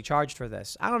criminally charged for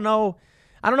this. I don't know.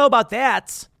 I don't know about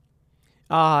that.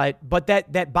 But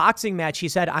that boxing match, he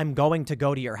said, I'm going to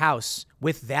go to your house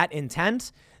with that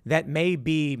intent. That may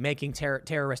be making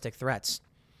terroristic threats.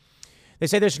 They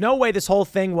say there's no way this whole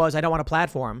thing was, I don't want a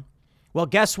platform. Well,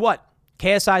 guess what?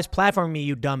 KSI's platforming me,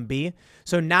 you dumb bee.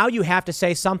 So now you have to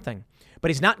say something. But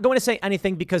he's not going to say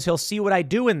anything because he'll see what I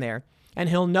do in there and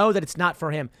he'll know that it's not for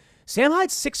him. Sam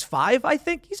Hyde's 6'5", I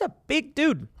think. He's a big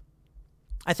dude.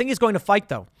 I think he's going to fight,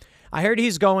 though. I heard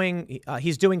he's doing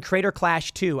Creator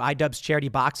Clash 2, iDubbbz's charity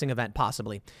boxing event,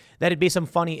 possibly. That'd be some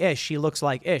funny ish. He looks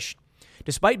like ish.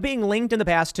 Despite being linked in the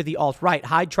past to the alt-right,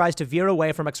 Hyde tries to veer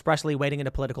away from expressly wading into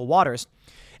political waters.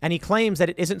 And he claims that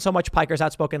it isn't so much Piker's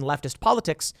outspoken leftist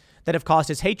politics that have caused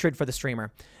his hatred for the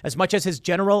streamer, as much as his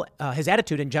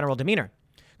attitude and general demeanor.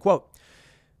 Quote,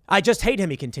 I just hate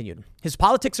him, he continued. His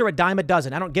politics are a dime a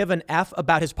dozen. I don't give an F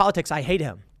about his politics. I hate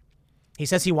him. He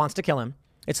says he wants to kill him.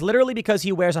 It's literally because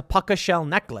he wears a puka shell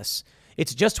necklace.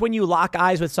 It's just when you lock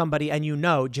eyes with somebody and you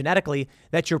know genetically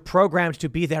that you're programmed to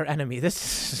be their enemy.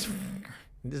 This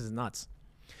is nuts.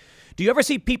 Do you ever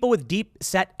see people with deep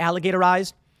set alligator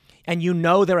eyes and you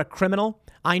know they're a criminal?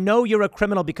 I know you're a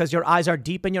criminal because your eyes are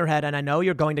deep in your head and I know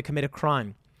you're going to commit a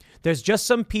crime. There's just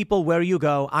some people where you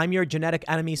go, I'm your genetic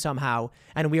enemy somehow,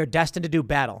 and we are destined to do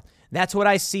battle. That's what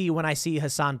I see when I see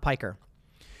Hasan Piker.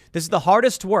 This is the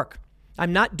hardest work.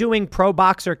 I'm not doing pro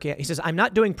boxer camp. He says, I'm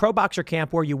not doing pro boxer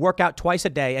camp where you work out twice a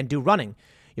day and do running.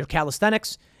 Your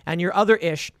calisthenics and your other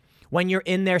ish when you're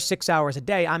in there 6 hours a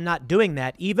day. I'm not doing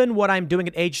that. Even what I'm doing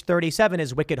at age 37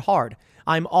 is wicked hard.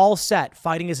 I'm all set.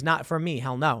 Fighting is not for me.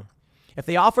 Hell no. If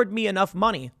they offered me enough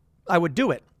money, I would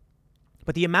do it.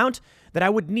 But the amount that I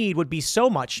would need would be so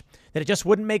much that it just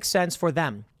wouldn't make sense for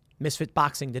them, Misfit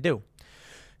Boxing, to do.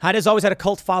 Hyde has always had a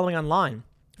cult following online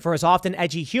for his often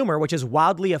edgy humor, which is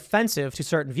wildly offensive to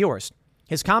certain viewers.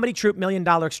 His comedy troupe $1 Million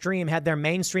Extreme had their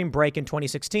mainstream break in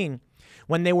 2016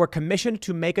 when they were commissioned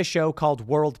to make a show called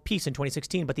World Peace in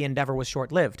 2016, but the endeavor was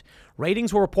short-lived.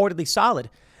 Ratings were reportedly solid,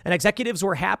 and executives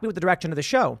were happy with the direction of the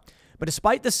show. But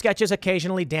despite the sketches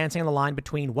occasionally dancing on the line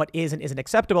between what is and isn't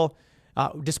acceptable,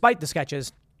 but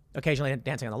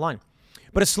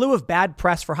a slew of bad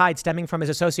press for Hyde stemming from his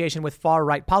association with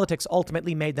far-right politics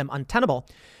ultimately made them untenable,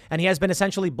 and he has been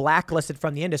essentially blacklisted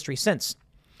from the industry since.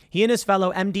 He and his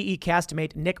fellow MDE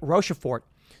castmate Nick Rochefort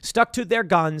stuck to their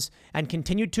guns and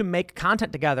continued to make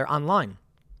content together online.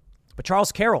 But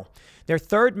Charles Carroll, their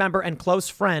third member and close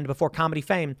friend before comedy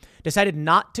fame, decided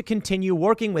not to continue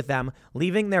working with them,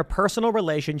 leaving their personal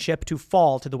relationship to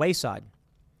fall to the wayside.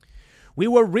 We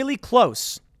were really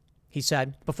close, he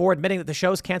said, before admitting that the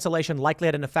show's cancellation likely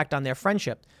had an effect on their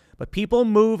friendship. But people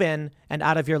move in and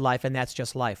out of your life, and that's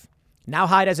just life. Now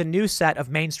Hyde has a new set of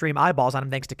mainstream eyeballs on him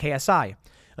thanks to KSI,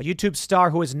 a YouTube star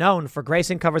who is known for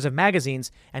gracing covers of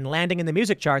magazines and landing in the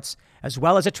music charts, as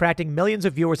well as attracting millions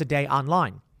of viewers a day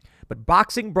online. But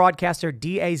boxing broadcaster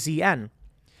DAZN,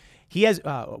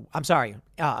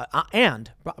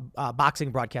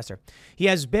 boxing broadcaster, he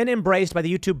has been embraced by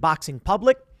the YouTube boxing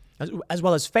public, as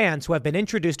well as fans who have been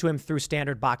introduced to him through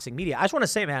standard boxing media. I just want to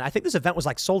say, man, I think this event was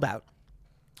like sold out.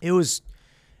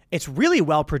 It's really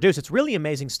well produced. It's really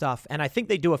amazing stuff. And I think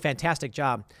they do a fantastic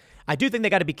job. I do think they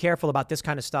got to be careful about this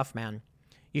kind of stuff, man.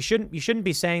 You shouldn't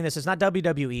be saying this. It's not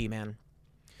WWE, man.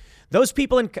 Those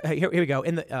people here we go.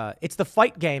 It's the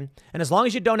fight game. And as long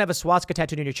as you don't have a swastika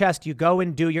tattooed on your chest, you go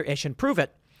and do your ish and prove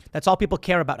it. That's all people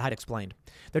care about, Hyde explained.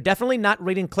 They're definitely not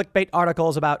reading clickbait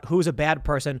articles about who's a bad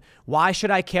person. Why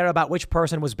should I care about which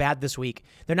person was bad this week?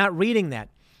 They're not reading that.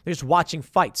 They're just watching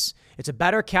fights. It's a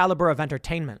better caliber of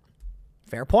entertainment.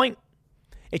 Fair point.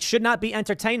 It should not be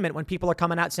entertainment when people are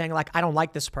coming out saying, like, I don't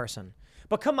like this person.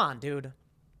 But come on, dude.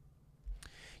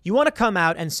 You want to come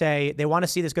out and say they want to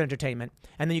see this good entertainment,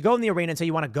 and then you go in the arena and say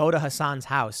you want to go to Hasan's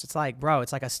house. It's like, bro,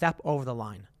 it's like a step over the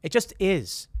line. It just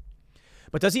is.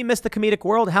 But does he miss the comedic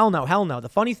world? Hell no, hell no. The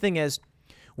funny thing is,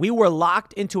 we were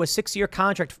locked into a 6-year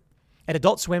contract at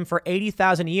Adult Swim for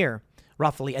 $80,000 a year,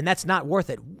 roughly, and that's not worth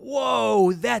it.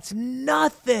 Whoa, that's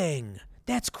nothing.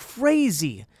 That's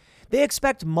crazy. They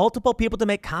expect multiple people to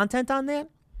make content on that?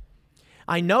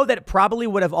 I know that it probably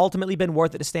would have ultimately been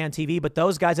worth it to stay on TV, but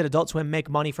those guys at Adult Swim make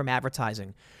money from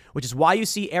advertising, which is why you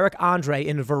see Eric Andre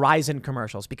in Verizon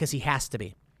commercials, because he has to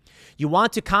be. You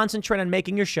want to concentrate on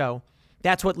making your show.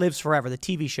 That's what lives forever, the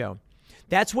TV show.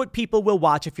 That's what people will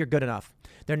watch if you're good enough.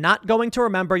 They're not going to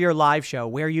remember your live show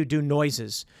where you do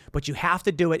noises, but you have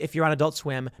to do it if you're on Adult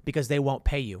Swim because they won't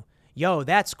pay you. Yo,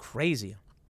 that's crazy.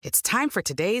 It's time for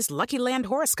today's Lucky Land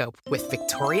horoscope with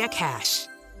Victoria Cash.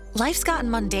 Life's gotten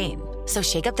mundane, so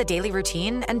shake up the daily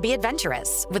routine and be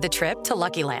adventurous with a trip to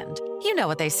Lucky Land. You know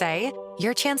what they say,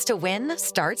 Your chance to win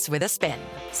starts with a spin.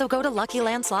 So go to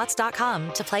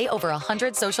LuckyLandSlots.com to play over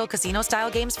 100 social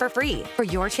casino-style games for free for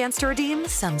your chance to redeem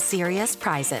some serious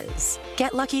prizes.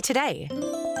 Get lucky today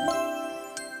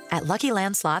at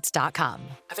LuckyLandSlots.com.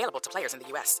 Available to players in the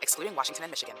U.S., excluding Washington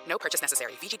and Michigan. No purchase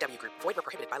necessary. VGW Group. Void where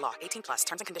prohibited by law. 18+.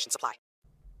 Terms and conditions apply.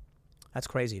 That's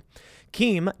crazy.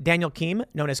 Daniel Keem,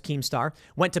 known as Keemstar,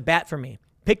 went to bat for me,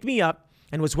 picked me up,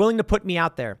 and was willing to put me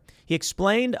out there. He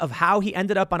explained of how he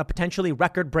ended up on a potentially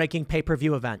record-breaking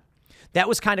pay-per-view event. That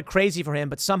was kind of crazy for him,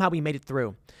 but somehow he made it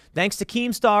through. Thanks to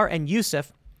Keemstar and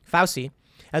Yusuf Fauci,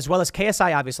 as well as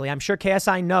KSI, obviously. I'm sure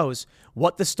KSI knows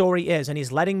what the story is, and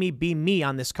he's letting me be me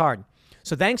on this card.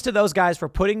 So thanks to those guys for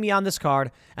putting me on this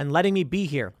card and letting me be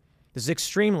here. This is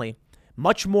extremely,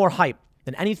 much more hype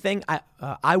than anything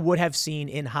I would have seen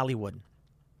in Hollywood.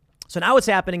 So now what's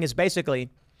happening is basically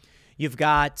you've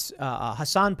got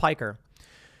Hassan Piker,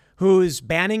 who's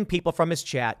banning people from his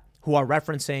chat who are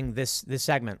referencing this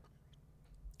segment.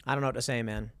 I don't know what to say,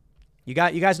 man. You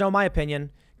guys know my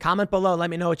opinion. Comment below.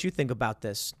 Let me know what you think about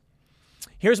this.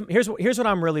 Here's what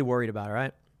I'm really worried about, all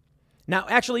right? Now,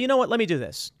 actually, you know what? Let me do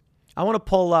this. I want to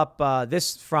pull up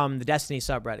this from the Destiny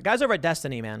subreddit. Guys over at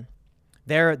Destiny, man,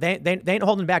 they ain't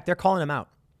holding back. They're calling him out.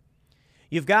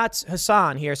 You've got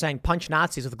Hassan here saying punch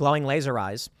Nazis with glowing laser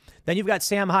eyes. Then you've got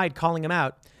Sam Hyde calling him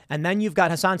out. And then you've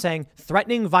got Hassan saying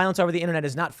threatening violence over the internet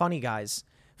is not funny, guys.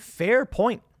 Fair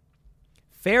point.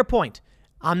 Fair point.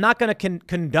 I'm not going to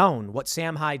condone what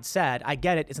Sam Hyde said. I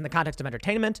get it. It's in the context of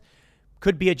entertainment.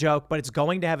 Could be a joke, but it's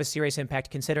going to have a serious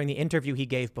impact considering the interview he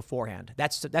gave beforehand.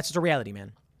 That's the reality,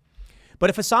 man. But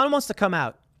if Hassan wants to come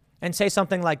out and say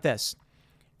something like this,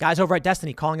 guys over at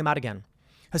Destiny calling him out again.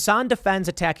 Hassan defends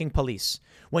attacking police.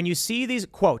 When you see these,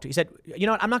 quote, he said, you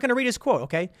know what, I'm not going to read his quote,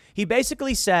 okay? He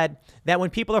basically said that when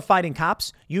people are fighting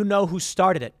cops, you know who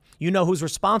started it. You know who's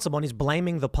responsible, and he's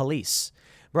blaming the police.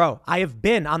 Bro, I have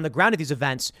been on the ground at these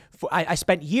events. I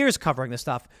spent years covering this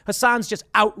stuff. Hassan's just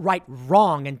outright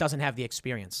wrong and doesn't have the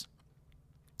experience.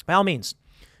 By all means,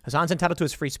 Hassan's entitled to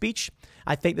his free speech.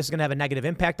 I think this is going to have a negative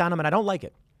impact on him, and I don't like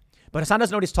it. But Hassan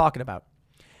doesn't know what he's talking about.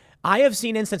 I have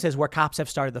seen instances where cops have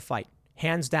started the fight.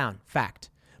 Hands down, fact.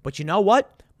 But you know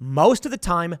what? Most of the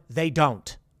time, they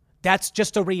don't. That's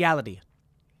just a reality.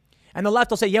 And the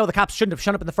left will say, yeah, well, the cops shouldn't have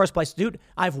shown up in the first place. Dude,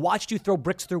 I've watched you throw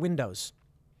bricks through windows.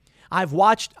 I've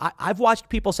watched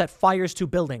people set fires to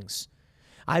buildings.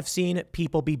 I've seen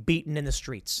people be beaten in the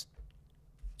streets.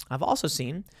 I've also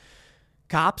seen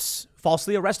cops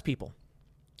falsely arrest people.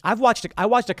 I watched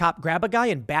a cop grab a guy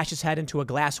and bash his head into a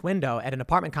glass window at an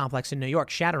apartment complex in New York,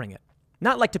 shattering it.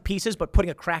 Not like to pieces, but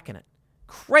putting a crack in it.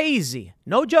 Crazy.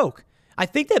 No joke. I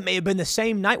think that may have been the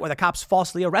same night where the cops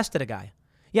falsely arrested a guy.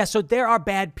 Yeah, so there are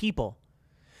bad people.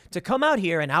 To come out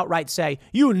here and outright say,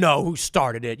 you know who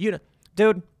started it. You know,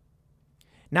 dude.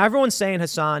 Now everyone's saying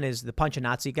Hassan is the punch a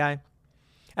Nazi guy.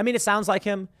 I mean, it sounds like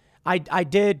him. I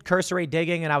did cursory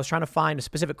digging and I was trying to find a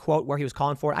specific quote where he was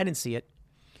calling for it. I didn't see it.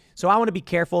 So I want to be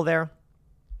careful there.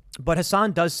 But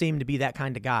Hassan does seem to be that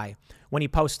kind of guy when he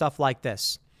posts stuff like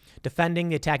this. Defending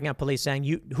the attacking on police, saying,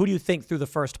 who do you think threw the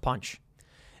first punch?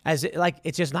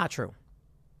 It's just not true.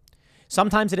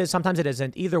 Sometimes it is, sometimes it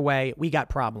isn't. Either way, we got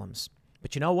problems.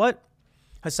 But you know what?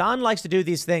 Hassan likes to do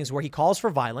these things where he calls for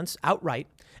violence outright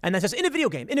and then says, in a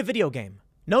video game.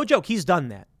 No joke, he's done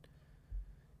that.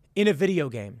 In a video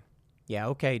game. Yeah,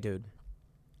 okay, dude.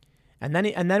 And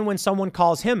then when someone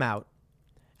calls him out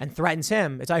and threatens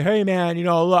him, it's like, hey, man, you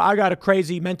know, look, I got a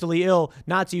crazy, mentally ill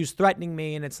Nazi who's threatening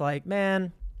me. And it's like,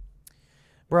 man,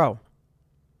 bro,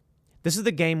 this is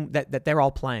the game that they're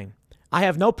all playing. I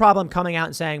have no problem coming out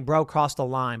and saying, bro, crossed the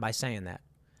line by saying that.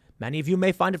 Many of you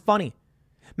may find it funny.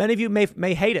 Many of you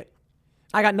may hate it.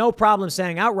 I got no problem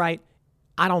saying outright,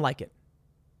 I don't like it.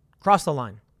 Cross the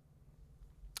line.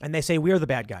 And they say, we're the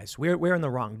bad guys. We're in the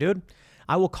wrong. Dude,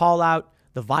 I will call out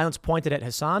the violence pointed at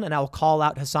Hassan, and I will call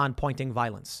out Hassan pointing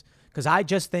violence. Because I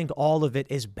just think all of it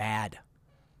is bad.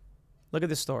 Look at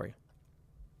this story.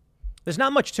 There's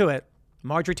not much to it.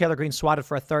 Marjorie Taylor Greene swatted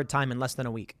for a third time in less than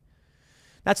a week.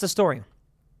 That's the story.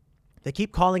 They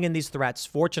keep calling in these threats.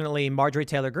 Fortunately, Marjorie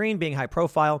Taylor Greene being high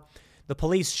profile, the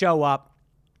police show up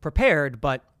prepared,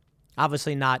 but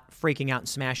obviously not freaking out and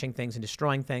smashing things and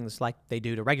destroying things like they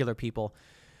do to regular people.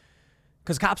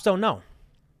 Because cops don't know.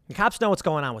 The cops know what's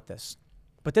going on with this.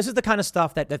 But this is the kind of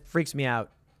stuff that freaks me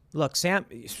out. Look, Sam,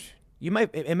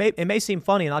 it may seem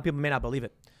funny, and a lot of people may not believe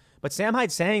it, but Sam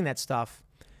Hyde saying that stuff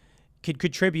could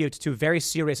contribute to very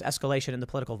serious escalation in the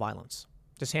political violence.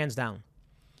 Just hands down.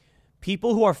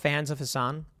 People who are fans of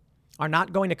Hassan are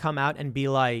not going to come out and be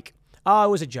like, oh, it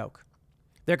was a joke.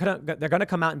 They're gonna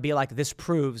come out and be like, this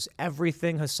proves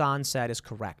everything Hassan said is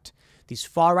correct. These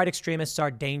far-right extremists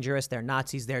are dangerous. They're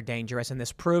Nazis. They're dangerous. And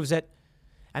this proves it.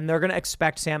 And they're going to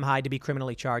expect Sam Hyde to be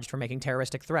criminally charged for making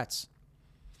terroristic threats.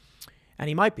 And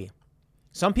he might be.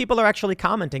 Some people are actually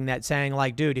commenting that, saying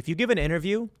like, dude, if you give an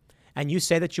interview and you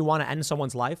say that you want to end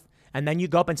someone's life, and then you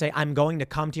go up and say, I'm going to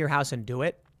come to your house and do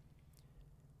it.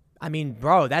 I mean,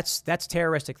 bro, that's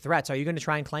terroristic threats. Are you going to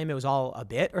try and claim it was all a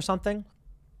bit or something?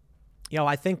 You know,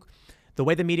 I think the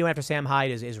way the media went after Sam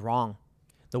Hyde is wrong.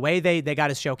 The way they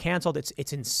got his show canceled,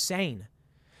 it's insane.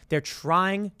 They're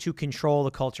trying to control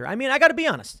the culture. I mean, I got to be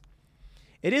honest.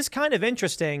 It is kind of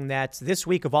interesting that this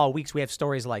week of all weeks we have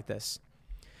stories like this.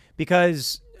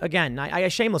 Because, again, I a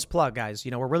shameless plug, guys. You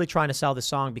know, we're really trying to sell this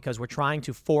song because we're trying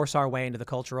to force our way into the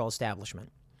cultural establishment.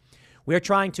 We're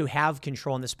trying to have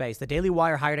control in the space. The Daily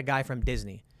Wire hired a guy from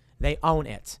Disney. They own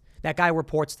it. That guy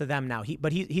reports to them now.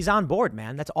 But he's on board,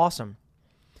 man. That's awesome.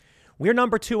 We're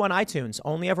number 2 on iTunes.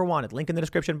 Only Ever Wanted. Link in the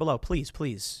description below.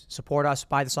 Please support us.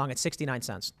 Buy the song at 69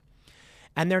 cents.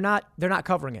 And they're not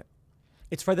covering it.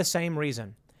 It's for the same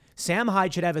reason. Sam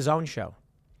Hyde should have his own show.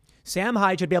 Sam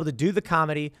Hyde should be able to do the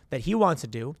comedy that he wants to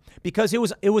do because it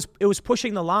was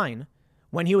pushing the line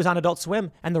when he was on Adult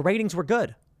Swim and the ratings were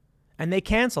good. And they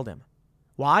canceled him.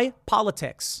 Why?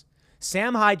 Politics.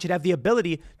 Sam Hyde should have the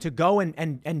ability to go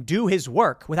and do his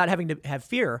work without having to have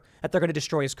fear that they're going to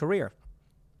destroy his career.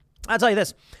 I'll tell you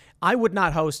this. I would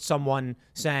not host someone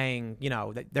saying, you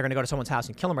know, that they're going to go to someone's house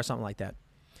and kill him or something like that.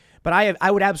 But I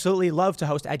would absolutely love to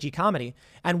host edgy comedy,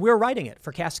 and we're writing it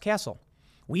for Cast Castle.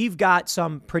 We've got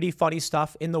some pretty funny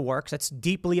stuff in the works that's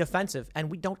deeply offensive, and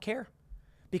we don't care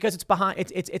because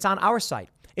it's on our site.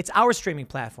 It's our streaming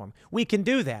platform. We can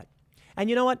do that. And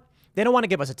you know what? They don't want to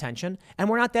give us attention, and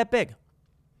we're not that big.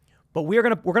 But we're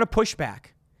gonna push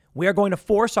back. We are going to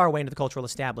force our way into the cultural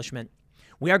establishment.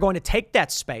 We are going to take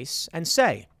that space and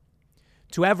say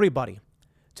to everybody,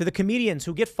 to the comedians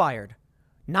who get fired,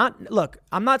 look,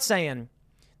 I'm not saying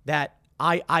that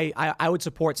I would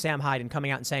support Sam Hyde in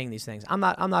coming out and saying these things. I'm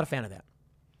not a fan of that.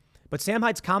 But Sam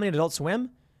Hyde's comedy at Adult Swim,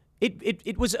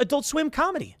 it was Adult Swim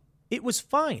comedy. It was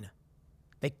fine.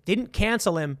 They didn't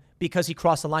cancel him because he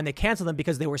crossed the line. They canceled him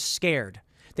because they were scared.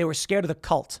 They were scared of the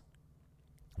cult.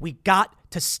 We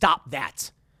got to stop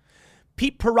that.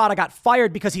 Pete Parada got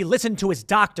fired because he listened to his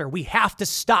doctor. We have to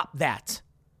stop that.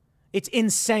 It's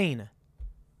insane.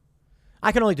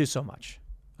 I can only do so much.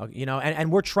 You know,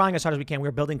 and we're trying as hard as we can. We're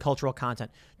building cultural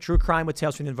content. True crime with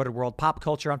Tales from the Inverted World. Pop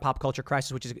culture on Pop Culture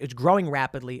Crisis, which is growing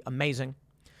rapidly. Amazing.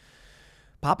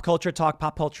 Pop culture talk,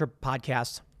 pop culture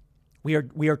podcast. We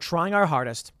are trying our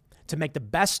hardest to make the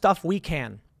best stuff we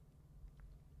can.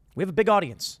 We have a big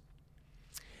audience.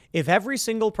 If every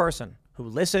single person who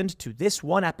listened to this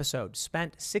one episode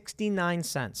spent 69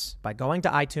 cents by going to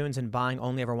iTunes and buying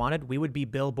Only Ever Wanted, we would be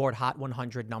Billboard Hot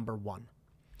 100 #1.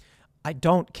 I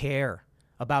don't care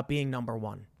about being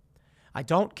 #1. I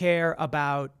don't care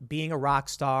about being a rock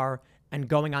star and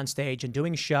going on stage and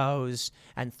doing shows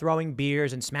and throwing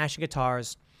beers and smashing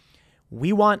guitars.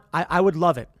 I would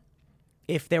love it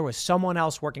if there was someone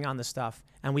else working on this stuff,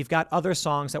 and we've got other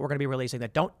songs that we're going to be releasing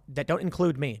that don't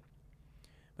include me.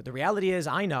 But the reality is,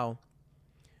 I know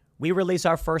we release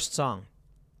our first song.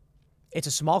 It's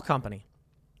a small company.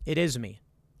 It is me.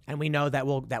 And we know that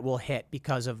will hit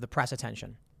because of the press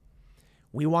attention.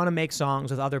 We want to make songs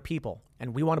with other people,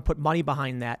 and we want to put money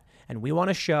behind that, and we want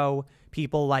to show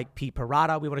people like Pete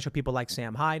Parada, we want to show people like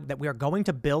Sam Hyde that we are going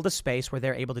to build a space where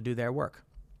they're able to do their work.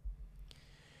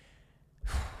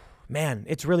 Man,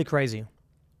 it's really crazy.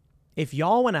 If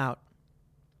y'all went out,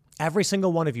 every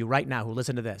single one of you right now who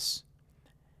listen to this,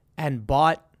 and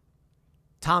bought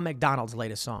Tom MacDonald's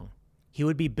latest song, he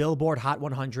would be Billboard Hot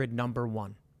 100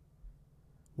 #1.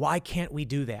 Why can't we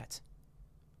do that?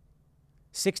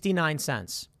 69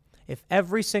 cents. If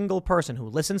every single person who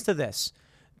listens to this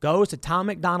goes to Tom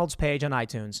MacDonald's page on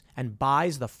iTunes and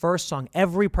buys the first song,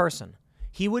 every person,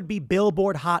 he would be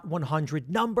Billboard Hot 100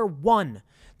 #1.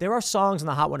 There are songs in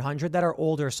the Hot 100 that are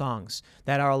older songs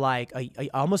that are like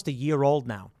almost a year old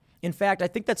now. In fact, I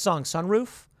think that song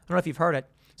Sunroof, I don't know if you've heard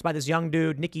it. It's by this young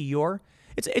dude, Nicky Yor.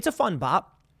 It's a fun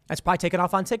bop. That's probably taken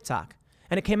off on TikTok.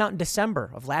 And it came out in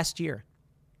December of last year.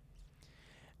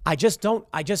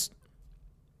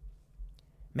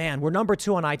 Man, we're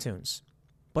 #2 on iTunes.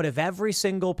 But if every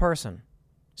single person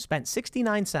spent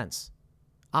 69 cents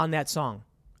on that song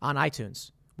on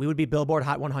iTunes, we would be Billboard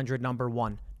Hot 100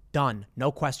 #1. Done.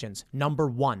 No questions.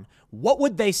 #1. What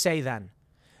would they say then?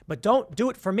 But don't do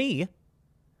it for me.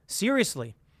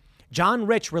 Seriously. John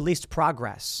Rich released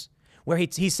Progress, where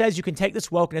he says you can take this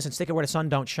wokeness and stick it where the sun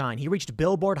don't shine. He reached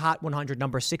Billboard Hot 100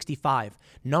 #65,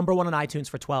 #1 on iTunes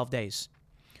for 12 days.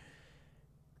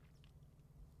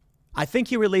 I think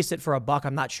he released it for $1.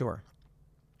 I'm not sure.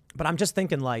 But I'm just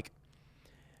thinking, like,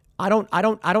 I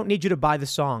don't need you to buy the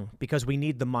song because we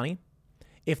need the money.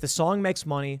 If the song makes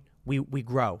money, we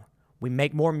grow. We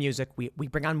make more music. We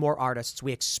bring on more artists.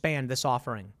 We expand this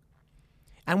offering.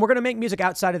 And we're going to make music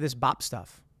outside of this bop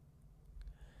stuff.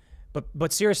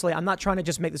 But seriously, I'm not trying to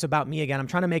just make this about me again. I'm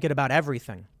trying to make it about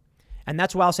everything. And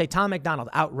that's why I'll say Tom MacDonald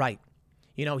outright.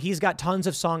 You know, he's got tons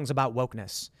of songs about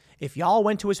wokeness. If y'all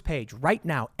went to his page right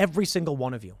now, every single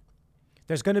one of you,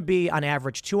 there's going to be on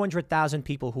average 200,000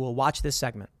 people who will watch this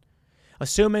segment.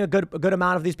 Assuming a good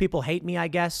amount of these people hate me, I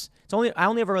guess. I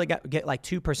only ever really get like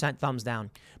 2% thumbs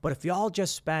down. But if y'all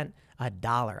just spent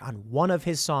 $1 on one of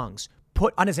his songs,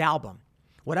 put on his album,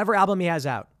 whatever album he has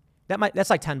out, that's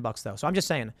like $10 though. So I'm just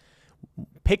saying,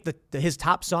 pick his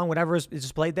top song, whatever is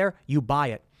displayed there, you buy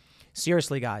it.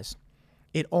 Seriously, guys,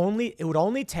 it would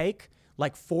only take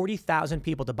like 40,000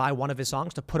 people to buy one of his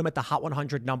songs to put him at the Hot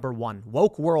 100 #1,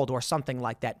 Woke World or something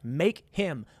like that. Make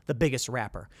him the biggest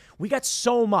rapper. We got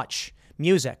so much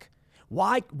music.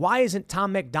 Why isn't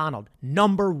Tom MacDonald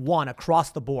 #1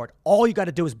 across the board? All you got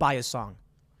to do is buy his song.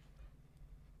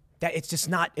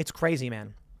 It's crazy,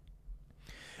 man.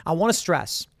 I want to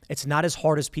stress, it's not as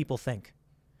hard as people think.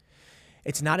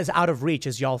 It's not as out of reach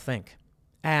as y'all think.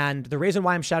 And the reason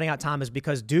why I'm shouting out Tom is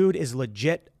because dude is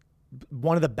legit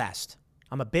one of the best.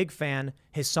 I'm a big fan.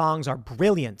 His songs are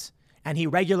brilliant, and he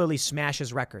regularly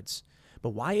smashes records.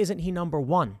 But why isn't he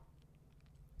 #1?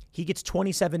 He gets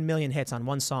 27 million hits on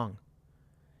one song.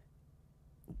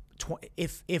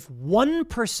 If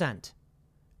 1%,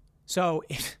 so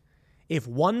if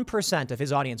 1% of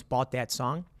his audience bought that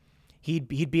song, he'd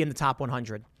be in the top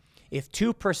 100. If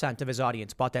 2% of his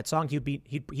audience bought that song,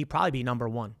 he'd probably be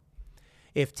 #1.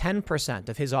 If 10%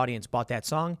 of his audience bought that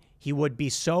song, he would be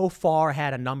so far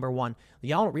ahead of #1.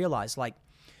 Y'all don't realize, like,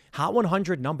 Hot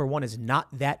 100 #1 is not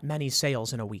that many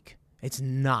sales in a week. It's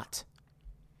not.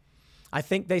 I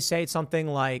think they say it's something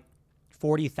like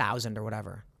 40,000 or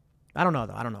whatever. I don't know,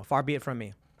 though. I don't know. Far be it from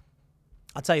me.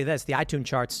 I'll tell you this. The iTunes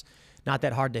chart's not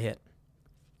that hard to hit.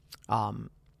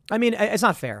 I mean, it's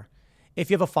not fair if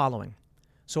you have a following.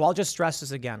 So I'll just stress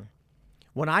this again.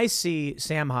 When I see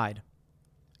Sam Hyde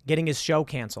getting his show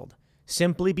canceled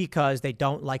simply because they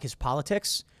don't like his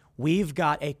politics, we've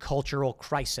got a cultural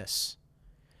crisis.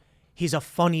 He's a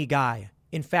funny guy.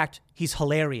 In fact, he's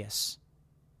hilarious.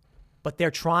 But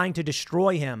they're trying to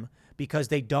destroy him because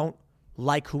they don't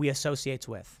like who he associates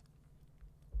with.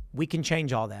 We can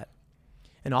change all that.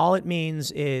 And all it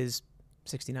means is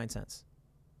 69 cents.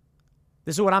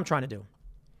 This is what I'm trying to do.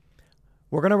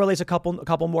 We're going to release a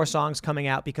couple more songs coming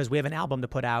out because we have an album to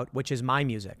put out, which is my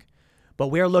music. But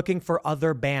we're looking for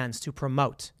other bands to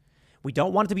promote. We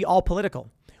don't want it to be all political.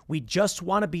 We just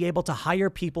want to be able to hire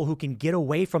people who can get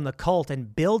away from the cult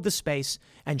and build the space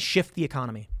and shift the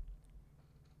economy.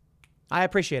 I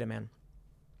appreciate it, man.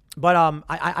 But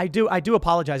I do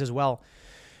apologize as well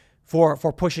for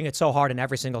pushing it so hard in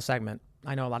every single segment.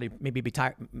 I know a lot of you may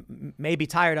be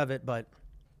tired of it, but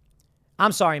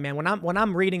I'm sorry, man. When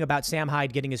I'm reading about Sam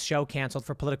Hyde getting his show canceled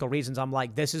for political reasons, I'm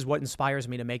like, this is what inspires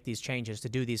me to make these changes, to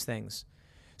do these things.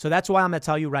 So that's why I'm going to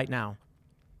tell you right now,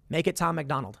 make it Tom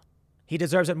MacDonald. He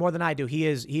deserves it more than I do.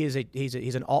 He's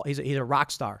a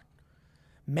rock star.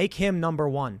 Make him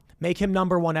 #1. Make him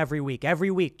 #1 every week.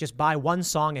 Every week, just buy one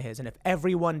song of his. And if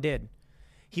everyone did,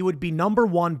 he would be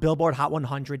 #1 Billboard Hot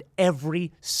 100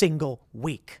 every single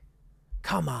week.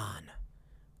 Come on.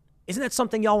 Isn't that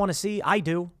something y'all want to see? I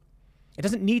do. It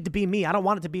doesn't need to be me. I don't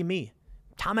want it to be me.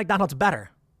 Tom MacDonald's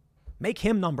better. Make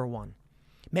him #1.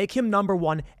 Make him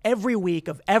 #1 every week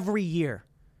of every year.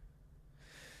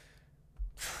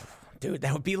 Dude,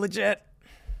 that would be legit.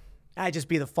 That'd just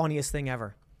be the funniest thing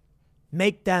ever.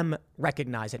 Make them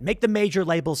recognize it. Make the major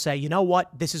labels say, you know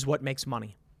what? This is what makes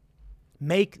money.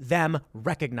 Make them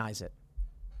recognize it.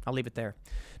 I'll leave it there.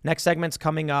 Next segment's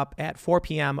coming up at 4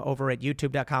 p.m. over at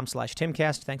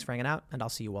youtube.com/Timcast. Thanks for hanging out, and I'll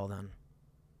see you all then.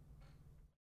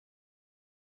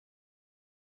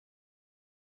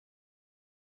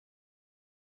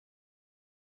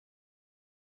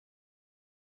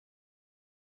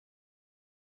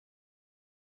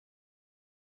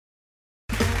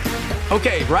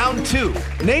 Okay, round 2.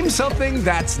 Name something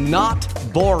that's not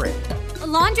boring. A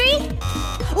laundry?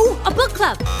 Ooh, a book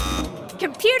club.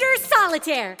 Computer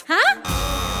solitaire, huh?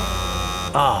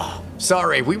 Ah, oh,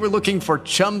 sorry, we were looking for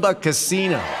Chumba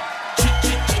Casino.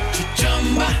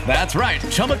 That's right,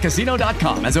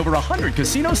 ChumbaCasino.com has over 100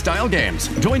 casino-style games.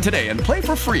 Join today and play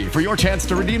for free for your chance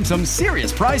to redeem some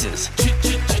serious prizes.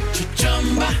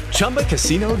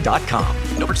 ChumbaCasino.com.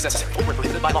 No purchase necessary. Void where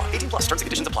prohibited by law. 18+ terms and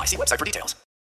conditions apply. See website for details.